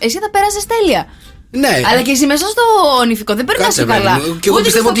καλεσμένους. Εσύ θα πέρασεις τέλεια. Ναι. Αλλά και εσύ μέσα στο νηφικό δεν περνάς καλά. Και εγώ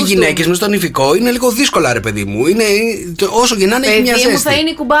πιστεύω ότι οι γυναίκες μέσα στο νηφικό είναι λίγο δύσκολα, ρε παιδί μου. Όσο γεννάνε έχει μια ζέστη. Παιδί μου θα είναι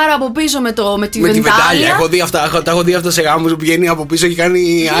η κουμπάρα από πίσω με τη βεντάλια. Τα έχω δει αυτά σε γάμους που πηγαίνει από πίσω και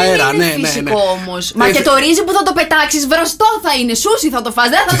κάνει αέρα. Είναι φυσικό όμως. Μα και το ρύζι που θα το πετάξεις βραστό θα είναι. Σούσι θα το φας,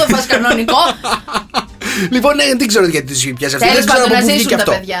 δεν θα το φας κανονικό. Λοιπόν, δεν ξέρω γιατί του πιάσει αυτή. Τέλος πάντων, να ζήσουν τα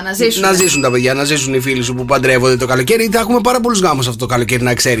παιδιά. Να ζήσουν τα παιδιά, να ζήσουν οι φίλοι σου που παντρεύονται το καλοκαίρι. Θα έχουμε πάρα πολλούς γάμους αυτό το καλοκαίρι,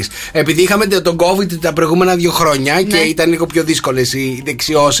 να ξέρεις. Επειδή είχαμε τον COVID τα προηγούμενα 2 χρόνια και ήταν λίγο πιο δύσκολες οι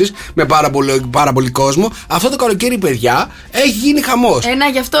δεξιώσεις με πάρα πολύ κόσμο. Αυτό το καλοκαίρι, παιδιά, έχει γίνει χαμός.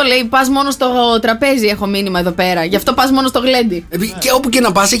 Γι' αυτό λέει: πας μόνο στο τραπέζι, έχω μήνυμα εδώ πέρα. Γι' αυτό πας μόνο στο γλέντι. Και όπου και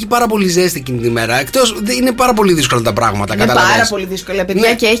να πας, έχει πάρα πολύ ζέστη εκείνη τη μέρα. Εκτός είναι πάρα πολύ δύσκολα τα πράγματα. Είναι πάρα πολύ δύσκολα,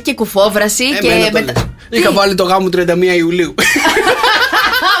 παιδιά, και έχει και κουφόβραση. Είχα βάλει το γάμο 31 Ιουλίου.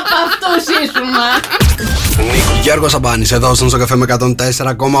 Από αυτούς ήσουν. Γιώργος Σαμπάνης εδώ στον Sok FM με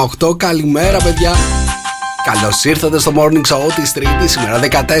 104,8. Καλημέρα, παιδιά. Καλώς ήρθατε στο Morning Show της Τρίτης, σήμερα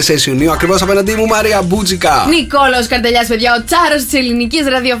 14 Ιουνίου. Ακριβώς απέναντί μου Μαρία Μπούτζικα. Νικόλαος Καρτελιάς, παιδιά, ο τσάρος της ελληνικής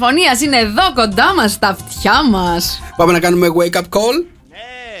ραδιοφωνίας είναι εδώ κοντά μας, στα αυτιά μας. Πάμε να κάνουμε wake up call. Ναι.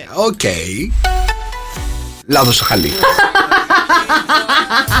 Οκ. Λάθος το χαλί.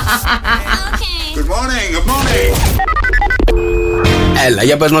 Good morning, good morning. Έλα,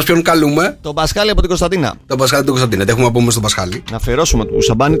 για πες μας ποιον καλούμε. Τον Πασχάλη από την Κωνσταντίνα. Τον Πασχάλη του Κωνσταντίνα. Τι έχουμε να πούμε στον Πασχάλη. Να αφιερώσουμε του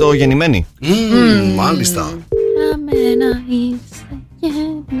Σαμπάνη το γεννημένη. Μάλιστα.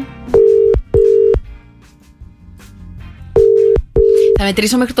 Θα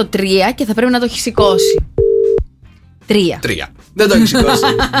μετρήσω μέχρι το 3 και θα πρέπει να το έχει σηκώσει. 3. Δεν το έχει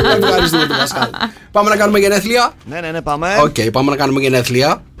σηκώσει. Ευχαριστούμε τον Πασχάλη. Πάμε να κάνουμε γενέθλια. Ναι, πάμε. Οκ, πάμε να κάνουμε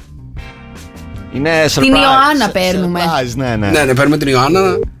γενέθλια. Είναι surprise. Την Ιωάννα παίρνουμε. Ναι, παίρνουμε την Ιωάννα.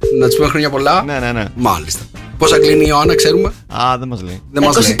 Να της πούμε χρόνια πολλά. Ναι. Μάλιστα. Πόσα κλείνει η Ιωάννα, ξέρουμε. Δεν μας λέει.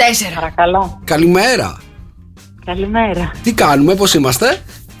 24. Παρακαλώ. Καλημέρα. Καλημέρα. Τι κάνουμε, πώς είμαστε?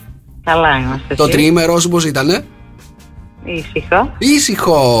 Καλά είμαστε. Το τριήμερό σου πώς ήτανε?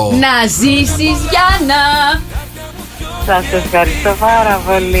 Ήσυχο. Να ζήσεις, Γιάννα. Σας ευχαριστώ πάρα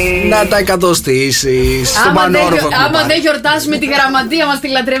πολύ. Να τα εκατοστήσεις στον πανόροφο. Άμα δεν γιορτάσουμε τη γραμματεία μας τη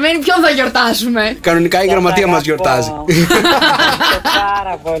λατρεμένη, ποιον θα γιορτάσουμε? Κανονικά η γραμματεία μας γιορτάζει. Ευχαριστώ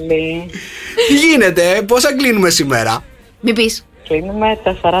πάρα πολύ. Τι γίνεται, πόσα κλείνουμε σήμερα? Μην πεις. Κλείνουμε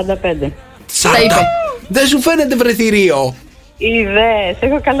τα 45. 40. Δεν σου φαίνεται βρεθυρίο? Είδες,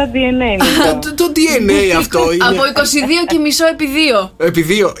 έχω καλά DNA. Το DNA αυτό είναι. Από 22 και μισό επί 2. Επί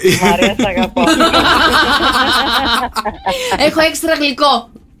 2. Μαρία, σ' αγαπώ. Έχω έξτρα γλυκό.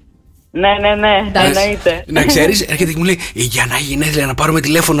 Ναι, εννοείται. Να ξέρεις, έρχεται και μου λέει: για να γενέθλια να πάρουμε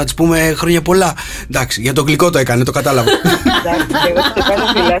τηλέφωνο να της πούμε χρόνια πολλά. Εντάξει, για το γλυκό το έκανε, το κατάλαβα. Εντάξει, εγώ της παίρνω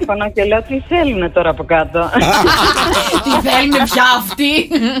τηλέφωνο και λέω: τι θέλουνε τώρα από κάτω. Τι θέλουνε πια αυτοί.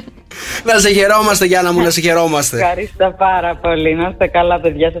 Να σε χαιρόμαστε, Γιάννα μου, να σε χαιρόμαστε. Ευχαριστώ πάρα πολύ. Να είστε καλά,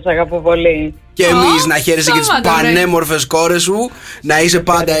 παιδιά, σας αγαπώ πολύ. Και εμείς να χαίρεσαι και τις πανέμορφες κόρες σου. Να είσαι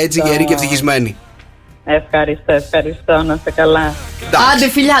πάντα έτσι γερή και ευτυχισμένη. Ευχαριστώ, να είστε καλά. Άντε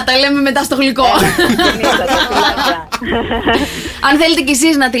φιλιά, τα λέμε μετά στο γλυκό. Αν θέλετε κι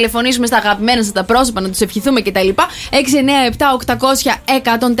εσείς να τηλεφωνήσουμε στα αγαπημένα σας τα πρόσωπα, να τους ευχηθούμε κτλ.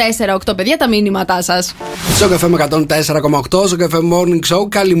 697-800-1048, παιδιά, τα μήνυματά σας. Sok FM 104,8, Sok FM Morning Show.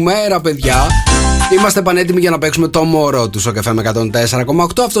 Καλημέρα, παιδιά. Είμαστε πανέτοιμοι για να παίξουμε το μωρό του Sok FM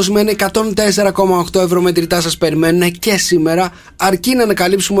 104,8. Αυτό σημαίνει 104,8 ευρώ μετρητά σας περιμένουν και σήμερα, αρκεί να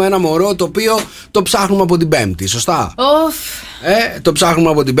ανακαλύψουμε ένα μωρό το οποίο το ψάχνουμε από την Πέμπτη. Σωστά. Το ψάχνουμε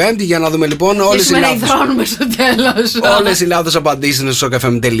από την Πέμπτη για να δούμε λοιπόν όλες οι λάθος απαντήσεις στο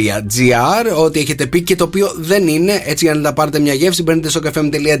sokfm.gr. Ό,τι έχετε πει και το οποίο δεν είναι, έτσι για να τα πάρετε μια γεύση, μπαίνετε στο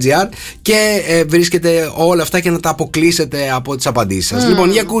sokfm.gr και βρίσκετε όλα αυτά και να τα αποκλείσετε από τις απαντήσεις σας.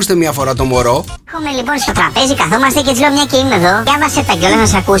 Λοιπόν, για ακούστε μια φορά το μωρό. Έρχομαι λοιπόν στο τραπέζι, καθόμαστε και της λέω μια και είμαι εδώ. Διάβασε τα κιόλας να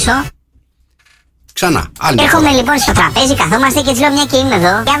σε ακούσω. Ξανά, Έρχομαι λοιπόν στο τραπέζι, καθόμαστε και της λέω μια και είμαι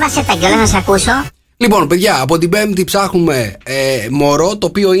εδώ. Διάβασε τα κιόλας να σε ακούσω. Λοιπόν, παιδιά, από την Πέμπτη ψάχνουμε μωρό το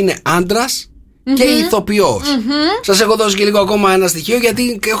οποίο είναι άντρας και ηθοποιός. Σας έχω δώσει και λίγο ακόμα ένα στοιχείο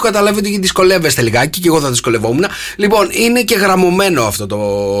γιατί έχω καταλάβει ότι δυσκολεύεστε λιγάκι και εγώ θα δυσκολευόμουν. Λοιπόν, είναι και γραμμωμένο αυτό το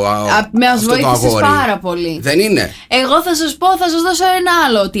βοήθησες πάρα πολύ. Δεν είναι? Εγώ θα σας πω, θα σας δώσω ένα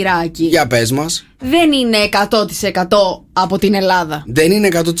άλλο τυράκι. Για πες μας. Δεν είναι 100% από την Ελλάδα. Δεν είναι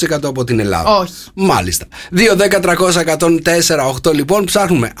 100% από την Ελλάδα. Όχι. Μάλιστα. 2-10-300-104-8 λοιπόν.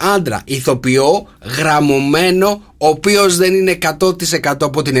 Ψάχνουμε άντρα ηθοποιό γραμμωμένο, ο οποίος δεν είναι 100%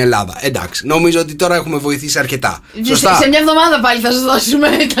 από την Ελλάδα. Εντάξει, νομίζω ότι τώρα έχουμε βοηθήσει αρκετά. Σωστά. Σε μια εβδομάδα πάλι θα σας δώσουμε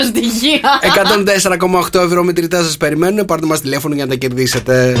τα στοιχεία. 104,8 ευρώ μετρητά σας περιμένουν. Πάρτε μας τηλέφωνο για να τα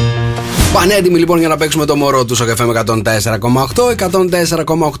κερδίσετε. Πανέτοιμοι λοιπόν για να παίξουμε το μωρό του Sok FM 104,8.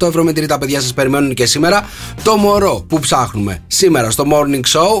 104,8 ευρώ μετρητά, παιδιά, σας περιμένουν και σήμερα. Το μωρό που ψάχνουμε σήμερα στο Morning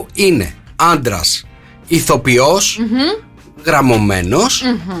Show είναι άντρας ηθοποιός, γραμμωμένος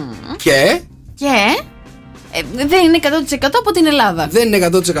και Δεν είναι 100% από την Ελλάδα. Δεν είναι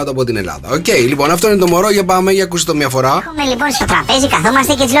 100% από την Ελλάδα. Οκ, λοιπόν, αυτό είναι το μωρό. Για πάμε, για ακούστε το μια φορά. Έχουμε λοιπόν στο τραπέζι,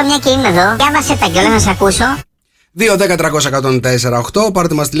 καθόμαστε και τη λέω μια και είμαι εδώ. Διάβασε τα κιόλας να σε ακούσω. 2-10-300-104-8.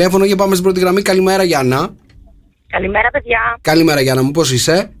 Πάρτε μας τηλέφωνο και πάμε στην πρώτη γραμμή. Καλημέρα, Γιάννα. Καλημέρα, παιδιά. Καλημέρα, Γιάννα μου, πώς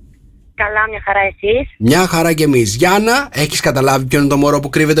είσαι? Καλά, μια χαρά, εσείς? Μια χαρά κι εμείς. Γιάννα, έχεις καταλάβει ποιο είναι το μωρό που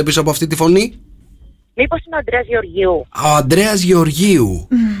κρύβεται πίσω από αυτή τη φωνή? Μήπως είναι ο Ανδρέας Γεωργίου? Ο Ανδρέας Γεωργίου.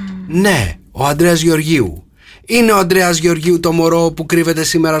 Ναι, ο Ανδρέας Γεωργίου. Είναι ο Ανδρέας Γεωργίου το μωρό που κρύβεται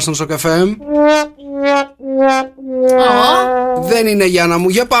σήμερα στον Sok FM? Δεν είναι, Γιάννα μου.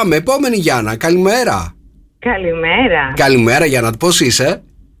 Για πάμε, επόμενη Γιάννα. Καλημέρα. Καλημέρα. Καλημέρα, Γιάννα, πώς είσαι?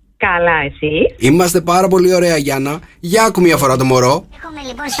 Καλά, εσύ? Είμαστε πάρα πολύ ωραία, Γιάννα. Για άκου μια φορά το μωρό. Έχουμε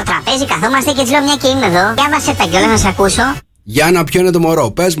λοιπόν στο τραπέζι, καθόμαστε και τη λέω μια και είμαι εδώ. Διάβασε τα κιόλας να σε ακούσω. Γιάννα, ποιο είναι το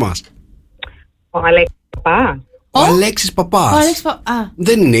μωρό, πες μας. Ο Αλέξης Παπά. Ο Αλέξης Παπάς.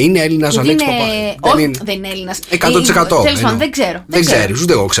 Δεν είναι, είναι Έλληνας ο Αλέξης Παπάς. Δεν είναι Έλληνας. 100%. Τέλος πάντων, δεν ξέρω. Δεν ξέρεις,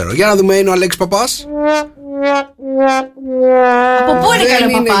 ούτε εγώ ξέρω. Για να δούμε, είναι ο Αλέξης Παπάς. Από πού είναι καλή ο Δεν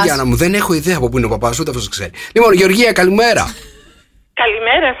είναι, Παπάς? Γιάννα μου, δεν έχω ιδέα από πού είναι ο Παπάς, ούτε αυτός ξέρει. Λοιπόν, Γεωργία, καλημέρα.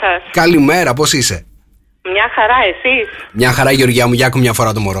 Καλημέρα σας. Καλημέρα, πώς είσαι? Μια χαρά, εσείς? Μια χαρά, Γεωργία μου, για άκου μια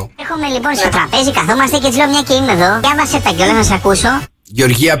φορά το μωρό. Έχουμε λοιπόν στο τραπέζι, καθόμαστε και τη λέω μια και είμαι εδώ. Διάβασε τα κιόλας να σε ακούσω.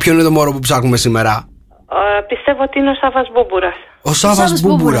 Γεωργία, ποιο είναι το μωρό που ψάχνουμε σήμερα? Πιστεύω ότι είναι ο Σάββας Μπούμπουρας. Ο Σάββας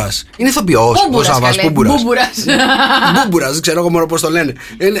Μπούμπουρας. Είναι ηθοποιός. Ο Σάββας Μπούμπουρας. Μπούμπουρας, δεν ξέρω εγώ μόνο πώς το λένε.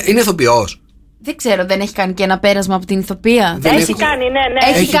 Είναι ηθοποιός. Δεν ξέρω, δεν έχει κάνει και ένα πέρασμα από την ηθοποιία? Έχει κάνει, ναι.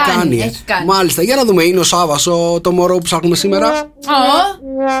 Έχει κάνει. Μάλιστα, για να δούμε, είναι ο Σάββας το μωρό που ψάχνουμε σήμερα?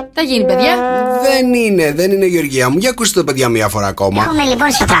 Θα γίνει, παιδιά. Δεν είναι, Γεωργία μου. Για ακούστε το, παιδιά, μία φορά ακόμα. Έχουμε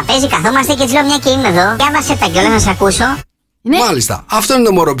λοιπόν στο τραπέζι, καθόμαστε και τη λέω μια και είμαι εδώ. Διάβασε τα κιόλας να σε ακούσω. Ναι. Μάλιστα, αυτό είναι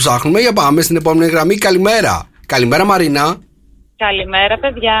το μωρό που ψάχνουμε. Για πάμε στην επόμενη γραμμή. Καλημέρα. Καλημέρα, Μαρίνα. Καλημέρα,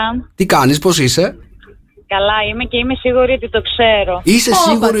 παιδιά. Τι κάνεις, πώς είσαι? Καλά είμαι και είμαι σίγουρη ότι το ξέρω. Είσαι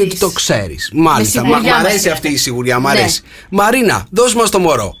σίγουρη ότι το ξέρεις? Μάλιστα, μ' αρέσει αυτή η σιγουριά, μ' αρέσει. Μαρίνα, δώσ' μας το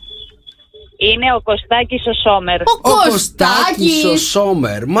μωρό. Είναι ο Κωστάκης ο Σόμερ. Ο Κωστάκης ο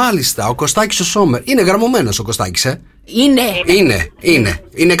Σόμερ, μάλιστα, ο Κωστάκης ο Σόμερ. Είναι γραμμωμένος ο Κωστάκης,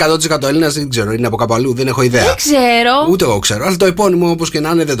 Είναι 100% Έλληνας, δεν ξέρω, είναι από κάπου αλλού, δεν έχω ιδέα. Δεν ξέρω. Ούτε εγώ ξέρω, αλλά το επώνυμο όπως και να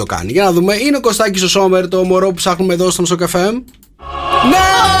είναι δεν το κάνει. Για να δούμε, είναι ο Κωστάκης ο Σόμερ το μωρό που ψάχνουμε εδώ στον Sok FM? Ναι!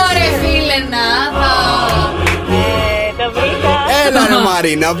 Ωραία, φίλε, Νάδα. Το βρήκα. Έλα ρε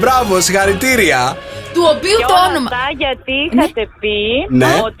Μαρίνα, μπράβο, συγχαρητήρια. Του οποίου και το όλα όνομα. αυτά γιατί είχατε πει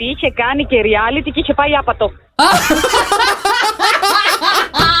ότι είχε κάνει και reality και είχε πάει άπατο.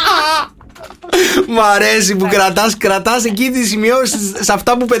 Μ' αρέσει που κρατάς εκεί τις σημειώσεις σε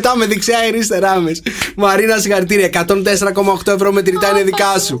αυτά που πετάμε δεξιά αριστερά μας. Μαρίνα, συγχαρητήρια. 104,8 ευρώ μετρητά είναι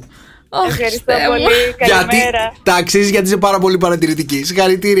δικά σου. Ευχαριστώ πολύ. Γιατί Καλημέρα. τα αξίζει, γιατί είσαι πάρα πολύ παρατηρητική.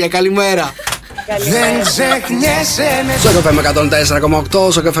 Συγχαρητήρια, καλημέρα. Δεν ξεχνιέσαι με Sok FM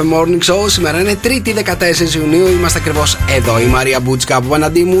 104,8, Sok FM Morning Show. Σήμερα είναι 3η 14 Ιουνίου. Είμαστε ακριβώς εδώ. Η Μαρία Μπούτσκα από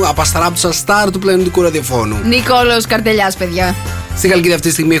απέναντί μου, απαστράπτουσα στάρ του πλανητικού ραδιοφώνου. Νικόλος Καρτελιάς, παιδιά. Στη Χαλκίδα αυτή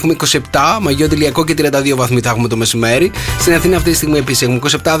τη στιγμή έχουμε 27, Μαγιό Τελειακό και 32 βαθμοί θα έχουμε το μεσημέρι. Στην Αθήνα αυτή τη στιγμή επίσης έχουμε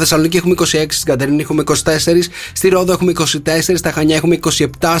 27, Θεσσαλονίκη έχουμε 26, στην Κατερίνη έχουμε 24, στη Ρόδο έχουμε 24, στα Χανιά έχουμε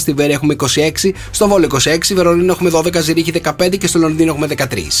 27, στη Βέρεια έχουμε 26, στο Βόλο 26, Βερολίνο έχουμε 12, Ζηρίχη 15 και στο Λονδίνο έχουμε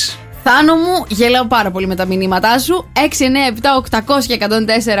 13. Θάνο μου, γελάω πάρα πολύ με τα μηνύματά σου. 6, 9, 7, 800 και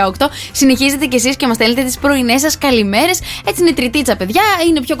 104,8. Συνεχίζετε κι εσείς και μας στέλνετε τις πρωινές σας καλημέρες. Έτσι είναι τριτίτσα, παιδιά.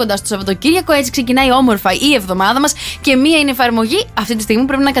 Είναι πιο κοντά στο Σαββατοκύριακο. Έτσι ξεκινάει όμορφα η εβδομάδα μας. Και μία είναι εφαρμογή. Αυτή τη στιγμή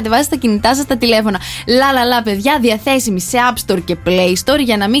πρέπει να κατεβάσετε τα κινητά σας τα τηλέφωνα. Λαλαλα, παιδιά, διαθέσιμη σε App Store και Play Store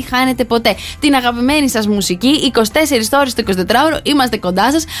για να μην χάνετε ποτέ την αγαπημένη σας μουσική. 24 ώρες το 24ωρο είμαστε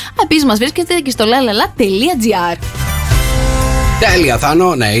κοντά σας. Επίσης μας βρίσκεται και στο lalala.gr. Τέλεια,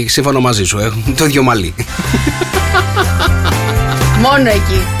 Θάνο. Ναι, σύμφωνο μαζί σου. Έχουν το ίδιο μαλλί. Μόνο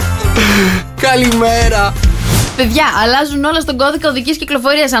εκεί. Καλημέρα. Παιδιά, αλλάζουν όλα στον κώδικα οδικής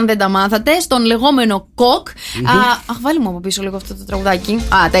κυκλοφορίας, αν δεν τα μάθατε, στον λεγόμενο ΚΟΚ. Αχ, βάλει μου από πίσω λίγο αυτό το τραγουδάκι.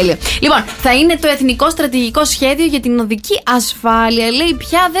 Τέλεια. Λοιπόν, θα είναι το Εθνικό Στρατηγικό Σχέδιο για την Οδική Ασφάλεια. Λέει,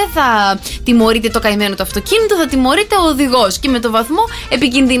 πια δεν θα τιμωρείται το καημένο το αυτοκίνητο, θα τιμωρείται ο οδηγός. Και με το βαθμό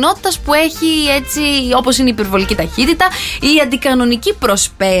επικινδυνότητας που έχει, έτσι, όπως είναι η υπερβολική ταχύτητα, η αντικανονική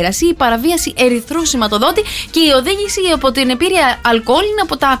προσπέραση, η παραβίαση ερυθρού σηματοδότη και η οδήγηση από την επίρρεια αλκοόλ είναι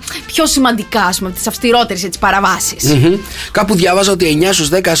από τα πιο σημαντικά, ας πούμε, από τις αυστηρότερες παραβάσεις. Κάπου διάβαζα ότι 9 στους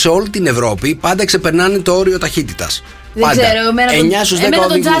 10 σε όλη την Ευρώπη πάντα ξεπερνάνε το όριο ταχύτητας. Δεν πάντα. ξέρω, εμένα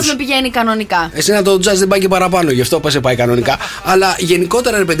το jazz με πηγαίνει κανονικά. Εσένα το jazz δεν πάει και παραπάνω, γι' αυτό σε πάει κανονικά. Αλλά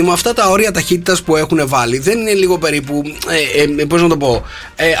γενικότερα, ρε παιδί μου, αυτά τα όρια ταχύτητας που έχουν βάλει δεν είναι λίγο περίπου, πώς να το πω,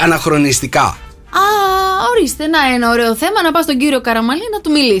 αναχρονιστικά? Ορίστε, ένα ωραίο θέμα. Να πας στον κύριο Καραμαλή να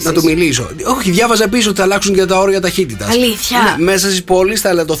του μιλήσεις. Να του μιλήσω. Όχι, διάβαζα επίσης ότι θα αλλάξουν και τα όρια ταχύτητας. Αλήθεια. Μέσα στις πόλεις θα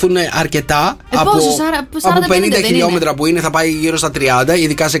ελαττωθούν αρκετά. Από 50 χιλιόμετρα που είναι θα πάει γύρω στα 30,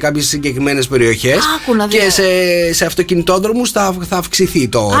 ειδικά σε κάποιες συγκεκριμένες περιοχές. Και σε αυτοκινητόδρομους θα αυξηθεί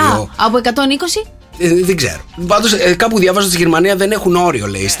το όριο. Από 120? Δεν ξέρω. Πάντως κάπου διάβαζα ότι στη Γερμανία δεν έχουν όριο,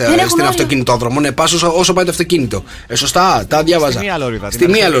 λέει, στην αυτοκινητόδρομο. Ναι, πας όσο πάει το αυτοκίνητο. Σωστά, τα διάβαζα. Στη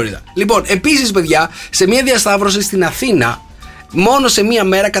μία λωρίδα. Λοιπόν, επίσης, παιδιά, σε μία διασταύρωση στην Αθήνα, μόνο σε μία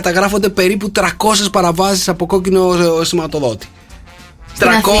μέρα καταγράφονται περίπου 300 παραβάσεις από κόκκινο σηματοδότη. 300.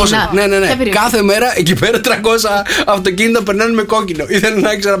 Ναι. Κάθε μέρα εκεί πέρα 300 αυτοκίνητα περνάνε με κόκκινο. Ήθελα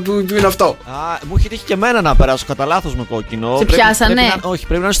να ήξερα που είναι αυτό. Μου έχει τύχει και εμένα να περάσω κατά λάθος με κόκκινο. Σε πιάσανε? Όχι,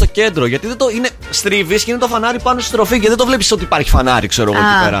 πρέπει να είναι στο κέντρο. Γιατί δεν το είναι. Στρίβεις και είναι το φανάρι πάνω στη στροφή. Και δεν το βλέπεις ότι υπάρχει φανάρι, ξέρω εγώ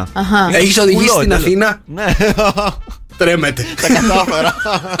εκεί πέρα. Έχεις οδηγήσει στην Αθήνα? Ναι. Τρέμεται. Τα κατάφερα.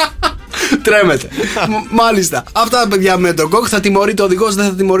 Τρέμεται. Μάλιστα. Αυτά, παιδιά, με τον κόκκ θα τιμωρείται ο οδηγός, δεν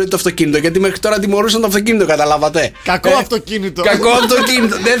θα τιμωρείται το αυτοκίνητο. Γιατί μέχρι τώρα τιμωρούσαν το αυτοκίνητο, καταλάβατε. Κακό αυτοκίνητο. Κακό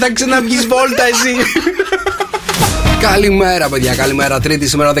αυτοκίνητο. Δεν θα ξαναβγείς βόλτα εσύ. Καλημέρα, παιδιά, καλημέρα. Τρίτη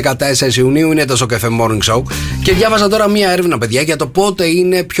σήμερα 14 Ιουνίου είναι το Sok FM Morning Show. Και διάβαζα τώρα μία έρευνα, παιδιά, για το πότε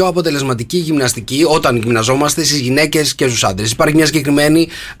είναι πιο αποτελεσματική η γυμναστική όταν γυμναζόμαστε στις γυναίκες και στους άντρες. Υπάρχει μια συγκεκριμένη,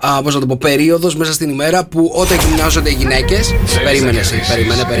 πώς να το πω, περίοδος μέσα στην ημέρα που όταν γυμνάζονται οι γυναίκες. Περίμενε εσύ,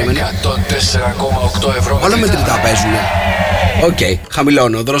 περίμενε. 104,8 ευρώ. Όλα μετρητά παίζουνε. Οκ,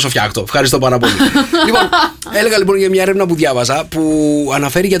 χαμηλώνω, δρόσο φτιάκτο. Ευχαριστώ πάρα πολύ. Λοιπόν, έλεγα λοιπόν για μια έρευνα που διάβαζα που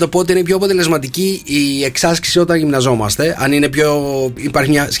αναφέρει για το πότε είναι πιο αποτελεσματική η εξάσκηση όταν γυμναζόμαστε. Αν είναι υπάρχει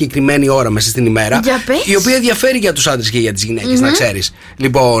μια συγκεκριμένη ώρα μέσα στην ημέρα. Η οποία διαφέρει για τους άντρες και για τις γυναίκες, να ξέρεις.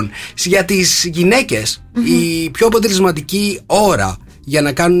 Λοιπόν, για τις γυναίκες η πιο αποτελεσματική ώρα για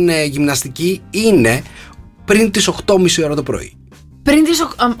να κάνουν γυμναστική είναι πριν τις 8.30 ώρα το πρωί. Πριν τις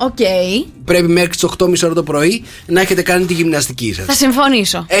 8. Πρέπει μέχρι τις 8.30 ώρα το πρωί να έχετε κάνει τη γυμναστική σας. Θα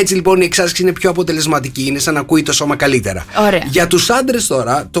συμφωνήσω. Έτσι λοιπόν η εξάσκηση είναι πιο αποτελεσματική. Είναι σαν να ακούει το σώμα καλύτερα. Ωραία. Για τους άντρες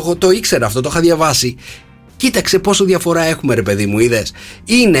τώρα, το ήξερα αυτό, το είχα διαβάσει. Κοίταξε πόσο διαφορά έχουμε, ρε παιδί μου, είδες.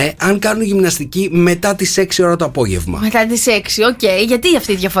 Είναι αν κάνουν γυμναστική μετά τις 6 ώρα το απόγευμα. Μετά τις 6, οκ. Γιατί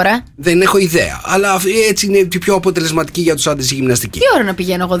αυτή η διαφορά? Δεν έχω ιδέα. Αλλά έτσι είναι πιο αποτελεσματική για τους άντρες η γυμναστική. Τι ώρα να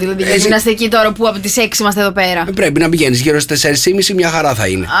πηγαίνω εγώ δηλαδή για γυμναστική τώρα που από τις 6 είμαστε εδώ πέρα? Πρέπει να πηγαίνεις γύρω στις 4.30, μια χαρά θα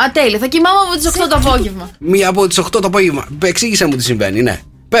είναι. Τέλεια. Θα κοιμάμαι από τις 8 το απόγευμα. Μία από τις 8 το απόγευμα. Εξήγησε μου τι συμβαίνει, ναι.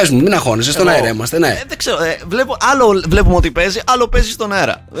 Πες μου, μην αγχώνεσαι, στον αέρα είμαστε, ναι. Δεν ξέρω, άλλο βλέπουμε ότι παίζει, άλλο παίζει στον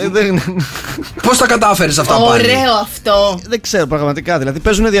αέρα. Πώς τα κατάφερες αυτά πάλι? Ωραίο αυτό. Δεν ξέρω πραγματικά, δηλαδή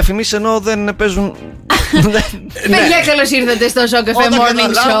παίζουν διαφημίσεις ενώ δεν παίζουν. Παιδιά, καλώς ήρθατε στο Sok FM Morning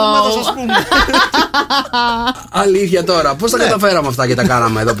Show. Θα σας πούμε. Αλήθεια τώρα, πώς τα καταφέραμε αυτά και τα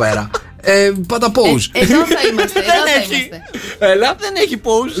κάναμε εδώ πέρα? Πάτα pause. Εδώ θα είμαστε. Έλα. Δεν έχει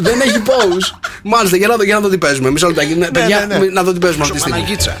pause. Δεν έχει pause. Μάλιστα, για να δω τι παίζουμε. Μισό λεπτό. Παιδιά, να δω τι παίζουμε αυτή τη στιγμή.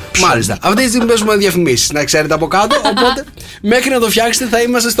 Μάλιστα. Αυτή τη στιγμή παίζουμε διαφημίσεις, να ξέρετε από κάτω. Οπότε μέχρι να το φτιάξετε θα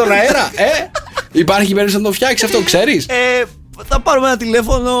είμαστε στον αέρα. Υπάρχει περίπτωση να το φτιάξει αυτό, ξέρεις? Θα πάρουμε ένα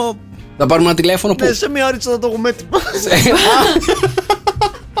τηλέφωνο. Θα πάρουμε ένα τηλέφωνο που? Σε μια ώριτσα θα το έχουμε έτοιμο.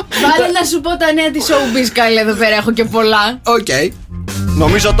 Βάλε να σου πω τα νέα της Showbiz, καλή, εδώ πέρα έχω και πολλά. Οκ.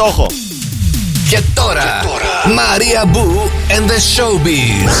 Νομίζω το έχω. Και τώρα Μαρία Μπού and the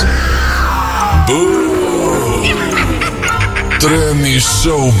Showbiz. Τρέμει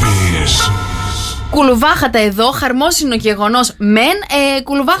Showbiz. Κουλουβάχατα εδώ, χαρμόσυνο γεγονός μεν,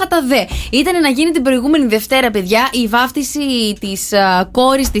 κουλουβάχατα δε. Ήταν να γίνει την προηγούμενη Δευτέρα, παιδιά, η βάφτιση της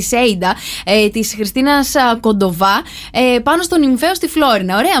κόρης της Έιντα, της Χριστίνας Κοντοβά, πάνω στον νυμφαίο στη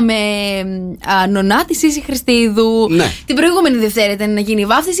Φλόρινα. Ωραία, με νονά τη Σύση Χριστίδου. Ναι. Την προηγούμενη Δευτέρα ήταν να γίνει η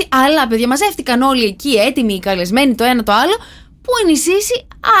βάφτιση, αλλά παιδιά μαζεύτηκαν όλοι εκεί έτοιμοι, καλεσμένοι το ένα το άλλο. Που είναι η Σύση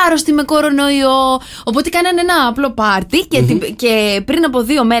άρρωστη με κορονοϊό. Οπότε κάνανε ένα απλό πάρτι και πριν από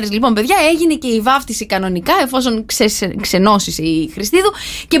 2 μέρες, λοιπόν, παιδιά, έγινε και η βάφτιση κανονικά, εφόσον ξενώσει η Χριστίδου.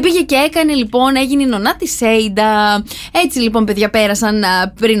 Και πήγε και έκανε, λοιπόν, έγινε η νονά της Έιντα. Έτσι, λοιπόν, παιδιά, πέρασαν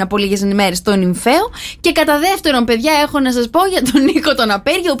πριν από λίγες ημέρες τον νυμφαίο. Και κατά δεύτερον, παιδιά, έχω να σας πω για τον Νίκο τον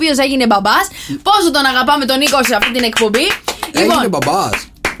Απέργη, ο οποίος έγινε μπαμπάς. Πόσο τον αγαπάμε τον Νίκο σε αυτή την εκπομπή. Έγινε μπαμπάς.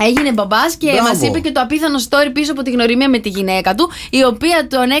 Έγινε μπαμπάς και μας είπε και το απίθανο story πίσω από τη γνωριμία με τη γυναίκα του, η οποία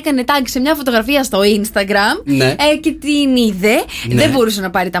τον έκανε tag σε μια φωτογραφία στο Instagram. Ναι. Και την είδε. Ναι. Δεν μπορούσε να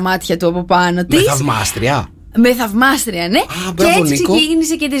πάρει τα μάτια του από πάνω της. Με θαυμάστρια. Με θαυμάστρια, ναι. Μπράβο, και έτσι Νίκο.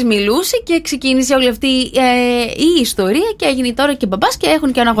 ξεκίνησε και της μιλούσε και ξεκίνησε όλη αυτή η ιστορία και έγινε τώρα και μπαμπάς και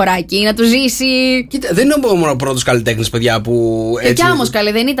έχουν και ένα αγοράκι να του ζήσει. Κοίτα, δεν είναι μόνο ο πρώτος καλλιτέχνης, παιδιά, που. Και Κιάμος,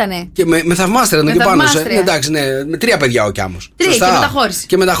 καλέ, δεν ήτανε. Και με θαυμάστρια, ναι, και πάνω σε. Εντάξει, ναι, με 3 παιδιά ο Κιάμος. 3 και μεταχώρησε.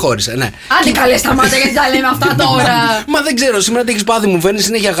 Και μεταχώρησε, ναι. Άντε καλέ, σταμάτα, γιατί τα λέμε αυτά τώρα. Μα δεν ξέρω, σήμερα τι έχει πάθει, μου φέρνει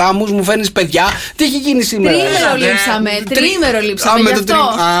συνέχεια γάμους, μου φέρνει παιδιά. Τι έχει γίνει σήμερα? Τρίμερο λείψαμε. Γι' αυτό.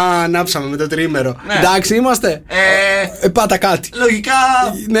 Ανάψαμε με το τρίμερο. Εντάξει, είμαστε. Πάτα κάτι. Λογικά.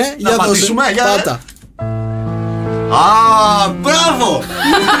 Ναι, να για πατήσουμε. πάτα. Μπράβο!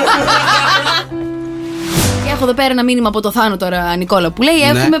 Έχω εδώ πέρα ένα μήνυμα από το Θάνο τώρα, Νικόλα, που λέει: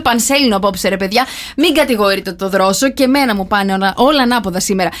 Έχουμε πανσέλινο απόψε, ρε παιδιά. Μην κατηγορείτε το δρόσο. Και εμένα μου πάνε όλα ανάποδα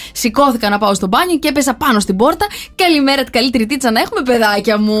σήμερα. Σηκώθηκα να πάω στο μπάνιο και έπεσα πάνω στην πόρτα. Καλημέρα, την καλύτερη τίτσα να έχουμε,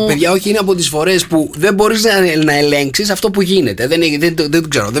 παιδάκια μου. Παιδιά, όχι, είναι από τις φορές που δεν μπορείς να ελέγξεις αυτό που γίνεται. Δεν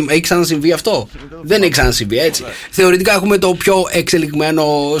ξέρω, έχει ξανασυμβεί αυτό. Δεν έχει ξανασυμβεί, έτσι. Θεωρητικά έχουμε το πιο εξελιγμένο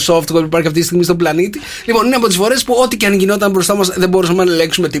software που υπάρχει αυτή τη στιγμή στον πλανήτη. Λοιπόν, είναι από τις φορές που ό,τι και αν γινόταν μπροστά μας δεν μπορούσαμε να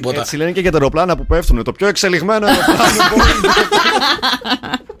ελέγξουμε τίποτα. Έτσι λένε και για τα αεροπλάνα που πέφτουν. Το πιο εξελιγμένο.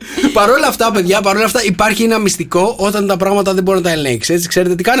 Παρ' όλα αυτά, παιδιά, υπάρχει ένα μυστικό όταν τα πράγματα δεν μπορεί να τα ελέγξει. Έτσι,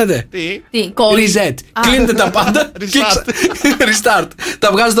 ξέρετε τι κάνετε? Τι, Reset. Κλείνετε τα πάντα. Restart.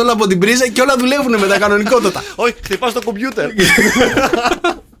 Τα βγάζετε όλα από την πρίζα και όλα δουλεύουν με τα κανονικότατα. Όχι, χτυπάς το κομπιούτερ.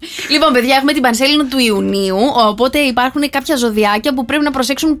 Λοιπόν, παιδιά, έχουμε την πανσέλινο του Ιουνίου. Οπότε υπάρχουν κάποια ζωδιάκια που πρέπει να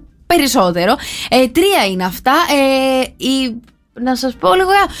προσέξουν περισσότερο. 3 είναι αυτά. Να σας πω λίγο.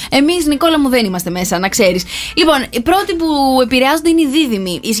 Εμείς, Νικόλα μου, δεν είμαστε μέσα, να ξέρεις. Λοιπόν, οι πρώτοι που επηρεάζονται είναι οι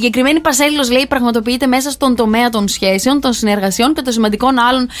δίδυμοι. Η συγκεκριμένη πανσέλινος, λέει, πραγματοποιείται μέσα στον τομέα των σχέσεων, των συνεργασιών και των σημαντικών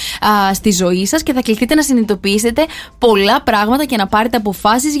άλλων στη ζωή σας και θα κληθείτε να συνειδητοποιήσετε πολλά πράγματα και να πάρετε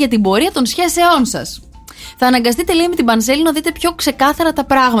αποφάσεις για την πορεία των σχέσεών σας. Θα αναγκαστείτε, λέει, με την πανσέλινο να δείτε πιο ξεκάθαρα τα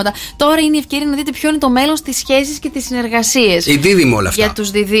πράγματα. Τώρα είναι η ευκαιρία να δείτε ποιο είναι το μέλλον στις σχέσεις και τις συνεργασίες. Οι δίδυμοι όλα αυτά. Για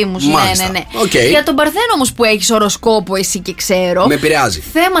τους διδύμους, ναι. Okay. Για τον Παρθένο όμως που έχεις οροσκόπο, εσύ και ξέρω. Με επηρεάζει.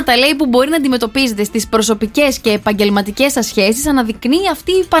 Θέματα, λέει, που μπορεί να αντιμετωπίζετε στις προσωπικές και επαγγελματικές σας σχέσεις, αναδεικνύει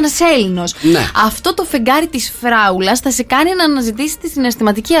αυτή η πανσέλινος. Ναι. Αυτό το φεγγάρι της φράουλας θα σε κάνει να αναζητήσεις τη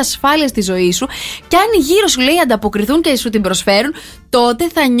συναισθηματική ασφάλεια στη ζωή σου και αν οι γύρω σου, λέει, ανταποκριθούν και σου την προσφέρουν, τότε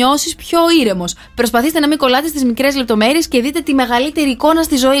θα νιώσεις πιο ήρεμος. Προσπαθήστε να μην κολλάτε στις μικρές λεπτομέρειες και δείτε τη μεγαλύτερη εικόνα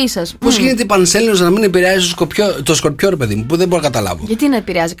στη ζωή σας. Πώς γίνεται η πανσέλινος να μην επηρεάζει το σκορπιό, ρε παιδί μου, που δεν μπορώ να καταλάβω. Γιατί να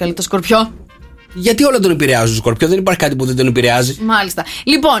επηρεάζει καλή το σκορπιό? Γιατί όλα τον επηρεάζουν το σκορπιό, δεν υπάρχει κάτι που δεν τον επηρεάζει. Μάλιστα.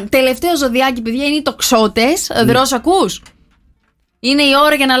 Λοιπόν, τελευταίο ζωδιάκι, παιδιά, είναι οι τοξότες. Δρόσο, ακούς? Είναι η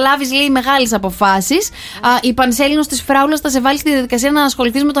ώρα για να λάβεις, λέει, μεγάλες αποφάσεις. Η πανσέλινος της φράουλας θα σε βάλει στη διαδικασία να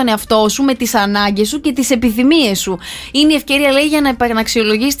ασχοληθείς με τον εαυτό σου, με τις ανάγκες σου και τις επιθυμίες σου. Είναι η ευκαιρία, λέει, για να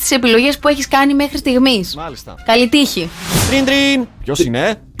επαναξιολογήσεις τις επιλογές που έχεις κάνει μέχρι στιγμής. Μάλιστα. Καλή τύχη. Τρίν. Ποιος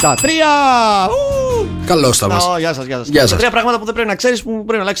είναι? Τα 3! Καλώς θα μας. Γεια σας. 3 πράγματα που δεν πρέπει να ξέρεις, που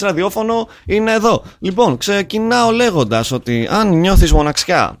πρέπει να αλλάξεις ραδιόφωνο, είναι εδώ. Λοιπόν, ξεκινάω λέγοντας ότι αν νιώθεις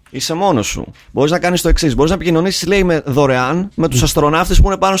μοναξιά, είσαι μόνος σου, μπορείς να κάνεις το εξής. Μπορείς να επικοινωνήσεις, λέει, δωρεάν με τους αστροναύτες που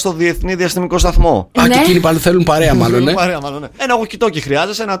είναι πάνω στο Διεθνή Διαστημικό Σταθμό. Και εκείνοι πάλι θέλουν παρέα, μάλλον. Ναι. Ένα walkie-talkie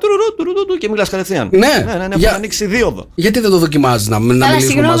χρειάζεσαι, ένα τουρουρου και μιλάς κατευθείαν. Ναι, για να ανοίξει δίωδο. Γιατί δεν το δοκιμάζεις να μιλήσουμε μαζί?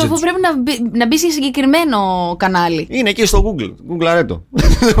 Συγγνώμη, αφού πρέπει να μπεις σε συγκεκριμένο κανάλι. Είναι εκεί στο Google. Google το.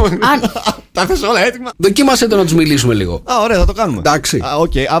 Τα θες όλα έτοιμα. Δοκίμασέ το να τους μιλήσουμε λίγο. Ωραία, θα το κάνουμε. Εντάξει.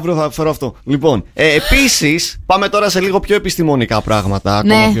 Αύριο θα φέρω αυτό. Λοιπόν, επίσης, πάμε τώρα σε λίγο πιο επιστημονικά πράγματα.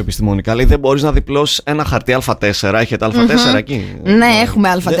 Ακόμα πιο επιστημονικά. Λέει, δεν μπορείς να διπλώσεις ένα χαρτί Α4. Έχετε Α4 εκεί? Ναι,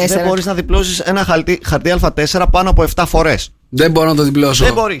 έχουμε Α4. Δεν μπορείς να διπλώσεις ένα χαρτί Α4 πάνω από 7 φορές. Δεν μπορώ να το διπλώσω.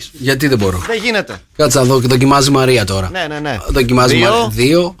 Δεν μπορείς. Γιατί δεν μπορώ? Δεν γίνεται. Κάτσε να δω και δοκιμάζει η Μαρία τώρα. Ναι. Δοκιμάζει η Μαρία.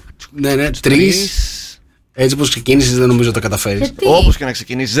 2, 3. Έτσι πως ξεκίνησες δεν νομίζω το καταφέρεις. Όπως και να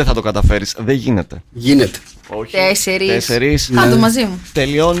ξεκινήσεις δεν θα το καταφέρεις. Δεν γίνεται. Γίνεται. Όχι. 4. Ναι. Κάτω μαζί μου.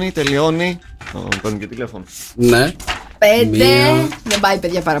 Τελειώνει. Παίρνει και τηλέφωνο. Ναι. 5. Δεν πάει,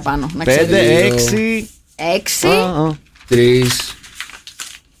 παιδιά, παραπάνω. 5, 6. 3,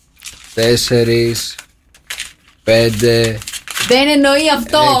 4, 5. Δεν εννοεί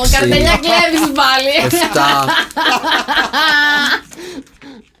αυτό. Καρτελιά κλέβεις πάλι. 7.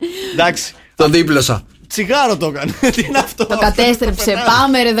 Εντάξει. Το δίπλωσα. Τσιγάρο το έκανε. Τι είναι αυτό? Το κατέστρεψε.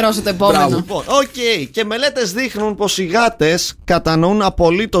 Πάμε, ρε δρόσο, το επόμενο. Λοιπόν, και μελέτες δείχνουν πως οι γάτες κατανοούν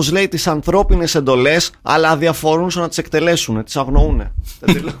απολύτως, λέει, τις ανθρώπινες εντολές, αλλά αδιαφορούν στο να τις εκτελέσουν, τις αγνοούν.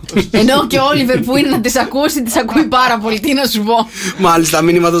 Ενώ και ο Όλιβερ που είναι να τις ακούσει, τις ακούει πάρα πολύ. Τι να σου πω. Μάλιστα,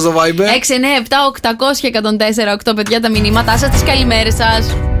 μηνύματα στο Viber. 697-800-1048, παιδιά, τα μηνύματά σας, τις καλημέρες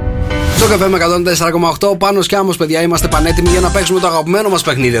σας. Sok FM 104,8. Πάνω σκιάμος, παιδιά, είμαστε πανέτοιμοι για να παίξουμε το αγαπημένο μας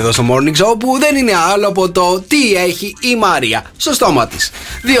παιχνίδι εδώ στο Morning Show, που δεν είναι άλλο από το τι έχει η Μαρία στο στόμα της.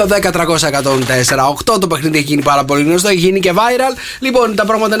 2-10-300-104-8. Το παιχνίδι έχει γίνει πάρα πολύ γνωστό, έχει γίνει και viral. Λοιπόν, τα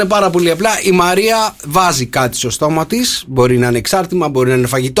πράγματα είναι πάρα πολύ απλά. Η Μαρία βάζει κάτι στο στόμα της. Μπορεί να είναι εξάρτημα, μπορεί να είναι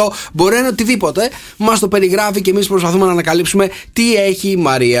φαγητό, μπορεί να είναι οτιδήποτε. Μας το περιγράφει και εμείς προσπαθούμε να ανακαλύψουμε τι έχει η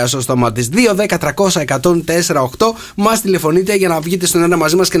Μαρία στο στόμα της. 2-10-300-104-8. Μας τηλεφωνείτε για να βγείτε στον ένα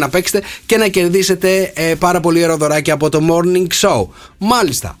μαζί μας και να παίξετε και να κερδίσετε πάρα πολύ ωραίο δωράκι από το Morning Show.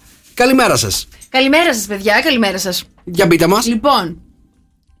 Μάλιστα. Καλημέρα σας. Καλημέρα σας, παιδιά, καλημέρα σας. Για πείτε μας. Λοιπόν.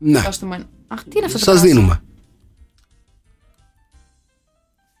 Ναι. Αχ, τι είναι αυτό το σας δίνουμε.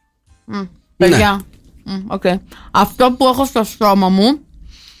 Παιδιά. Okay. Αυτό που έχω στο στόμα μου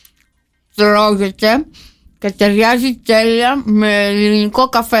τρώγεται και ταιριάζει τέλεια με ελληνικό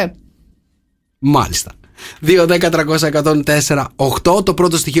καφέ. Μάλιστα. 2-10-300-104-8. Το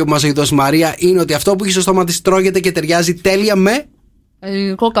πρώτο στοιχείο που μας έχει δώσει η Μαρία είναι ότι αυτό που έχει στο στόμα της τρώγεται και ταιριάζει τέλεια με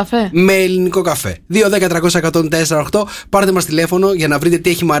ελληνικό καφέ. Με ελληνικό καφέ. 2-10-300-104-8. Πάρτε μας τηλέφωνο για να βρείτε τι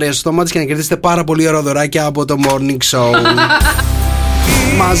έχει η Μαρία στο στόμα της και να κερδίσετε πάρα πολύ ωραία δωράκια από το Morning Show.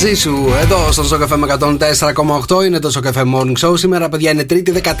 Μαζί σου, εδώ στο Sok FM 104,8 είναι το Sok FM Morning Show. Σήμερα, παιδιά, είναι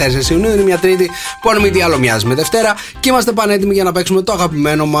Τρίτη 14 Ιουνίου. Είναι μια Τρίτη που αν μη τι άλλο μοιάζει με Δευτέρα. Και είμαστε πανέτοιμοι για να παίξουμε το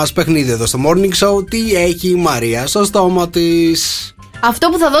αγαπημένο μας παιχνίδι εδώ στο Morning Show. Τι έχει η Μαρία στο στόμα της. Αυτό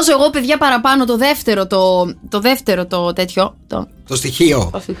που θα δώσω εγώ, παιδιά, παραπάνω, το δεύτερο τέτοιο. Το στοιχείο.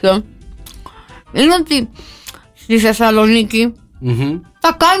 Το στοιχείο. Είναι ότι στη Θεσσαλονίκη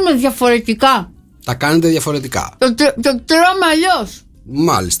θα κάνουμε διαφορετικά. Τα κάνετε διαφορετικά. Το τρώμε αλλιώς.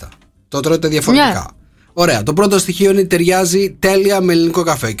 Μάλιστα. Το τρώτε διαφορετικά. Ναι. Ωραία. Το πρώτο στοιχείο είναι ότι ταιριάζει τέλεια με ελληνικό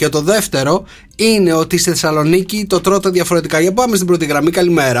καφέ. Και το δεύτερο είναι ότι στη Θεσσαλονίκη το τρώτε διαφορετικά. Για πάμε στην πρώτη γραμμή.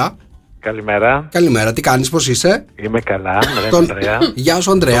 Καλημέρα. Καλημέρα. Καλημέρα. Τι κάνεις, πώς είσαι? Είμαι καλά. Ανδρέα. Γεια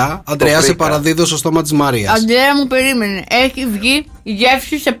σου, Ανδρέα. Ανδρέα, σε παραδίδω στο στόμα της Μαρίας. Ανδρέα, μου περίμενε. Έχει βγει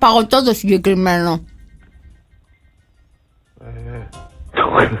γεύση σε παγωτό το συγκεκριμένο.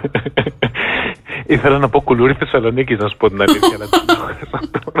 Ήθελα να πω κουλούρι Θεσσαλονίκης, να σου πω την αλήθεια.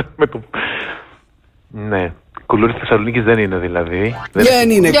 Ναι, κουλούρι Θεσσαλονίκης δεν είναι δηλαδή. Δεν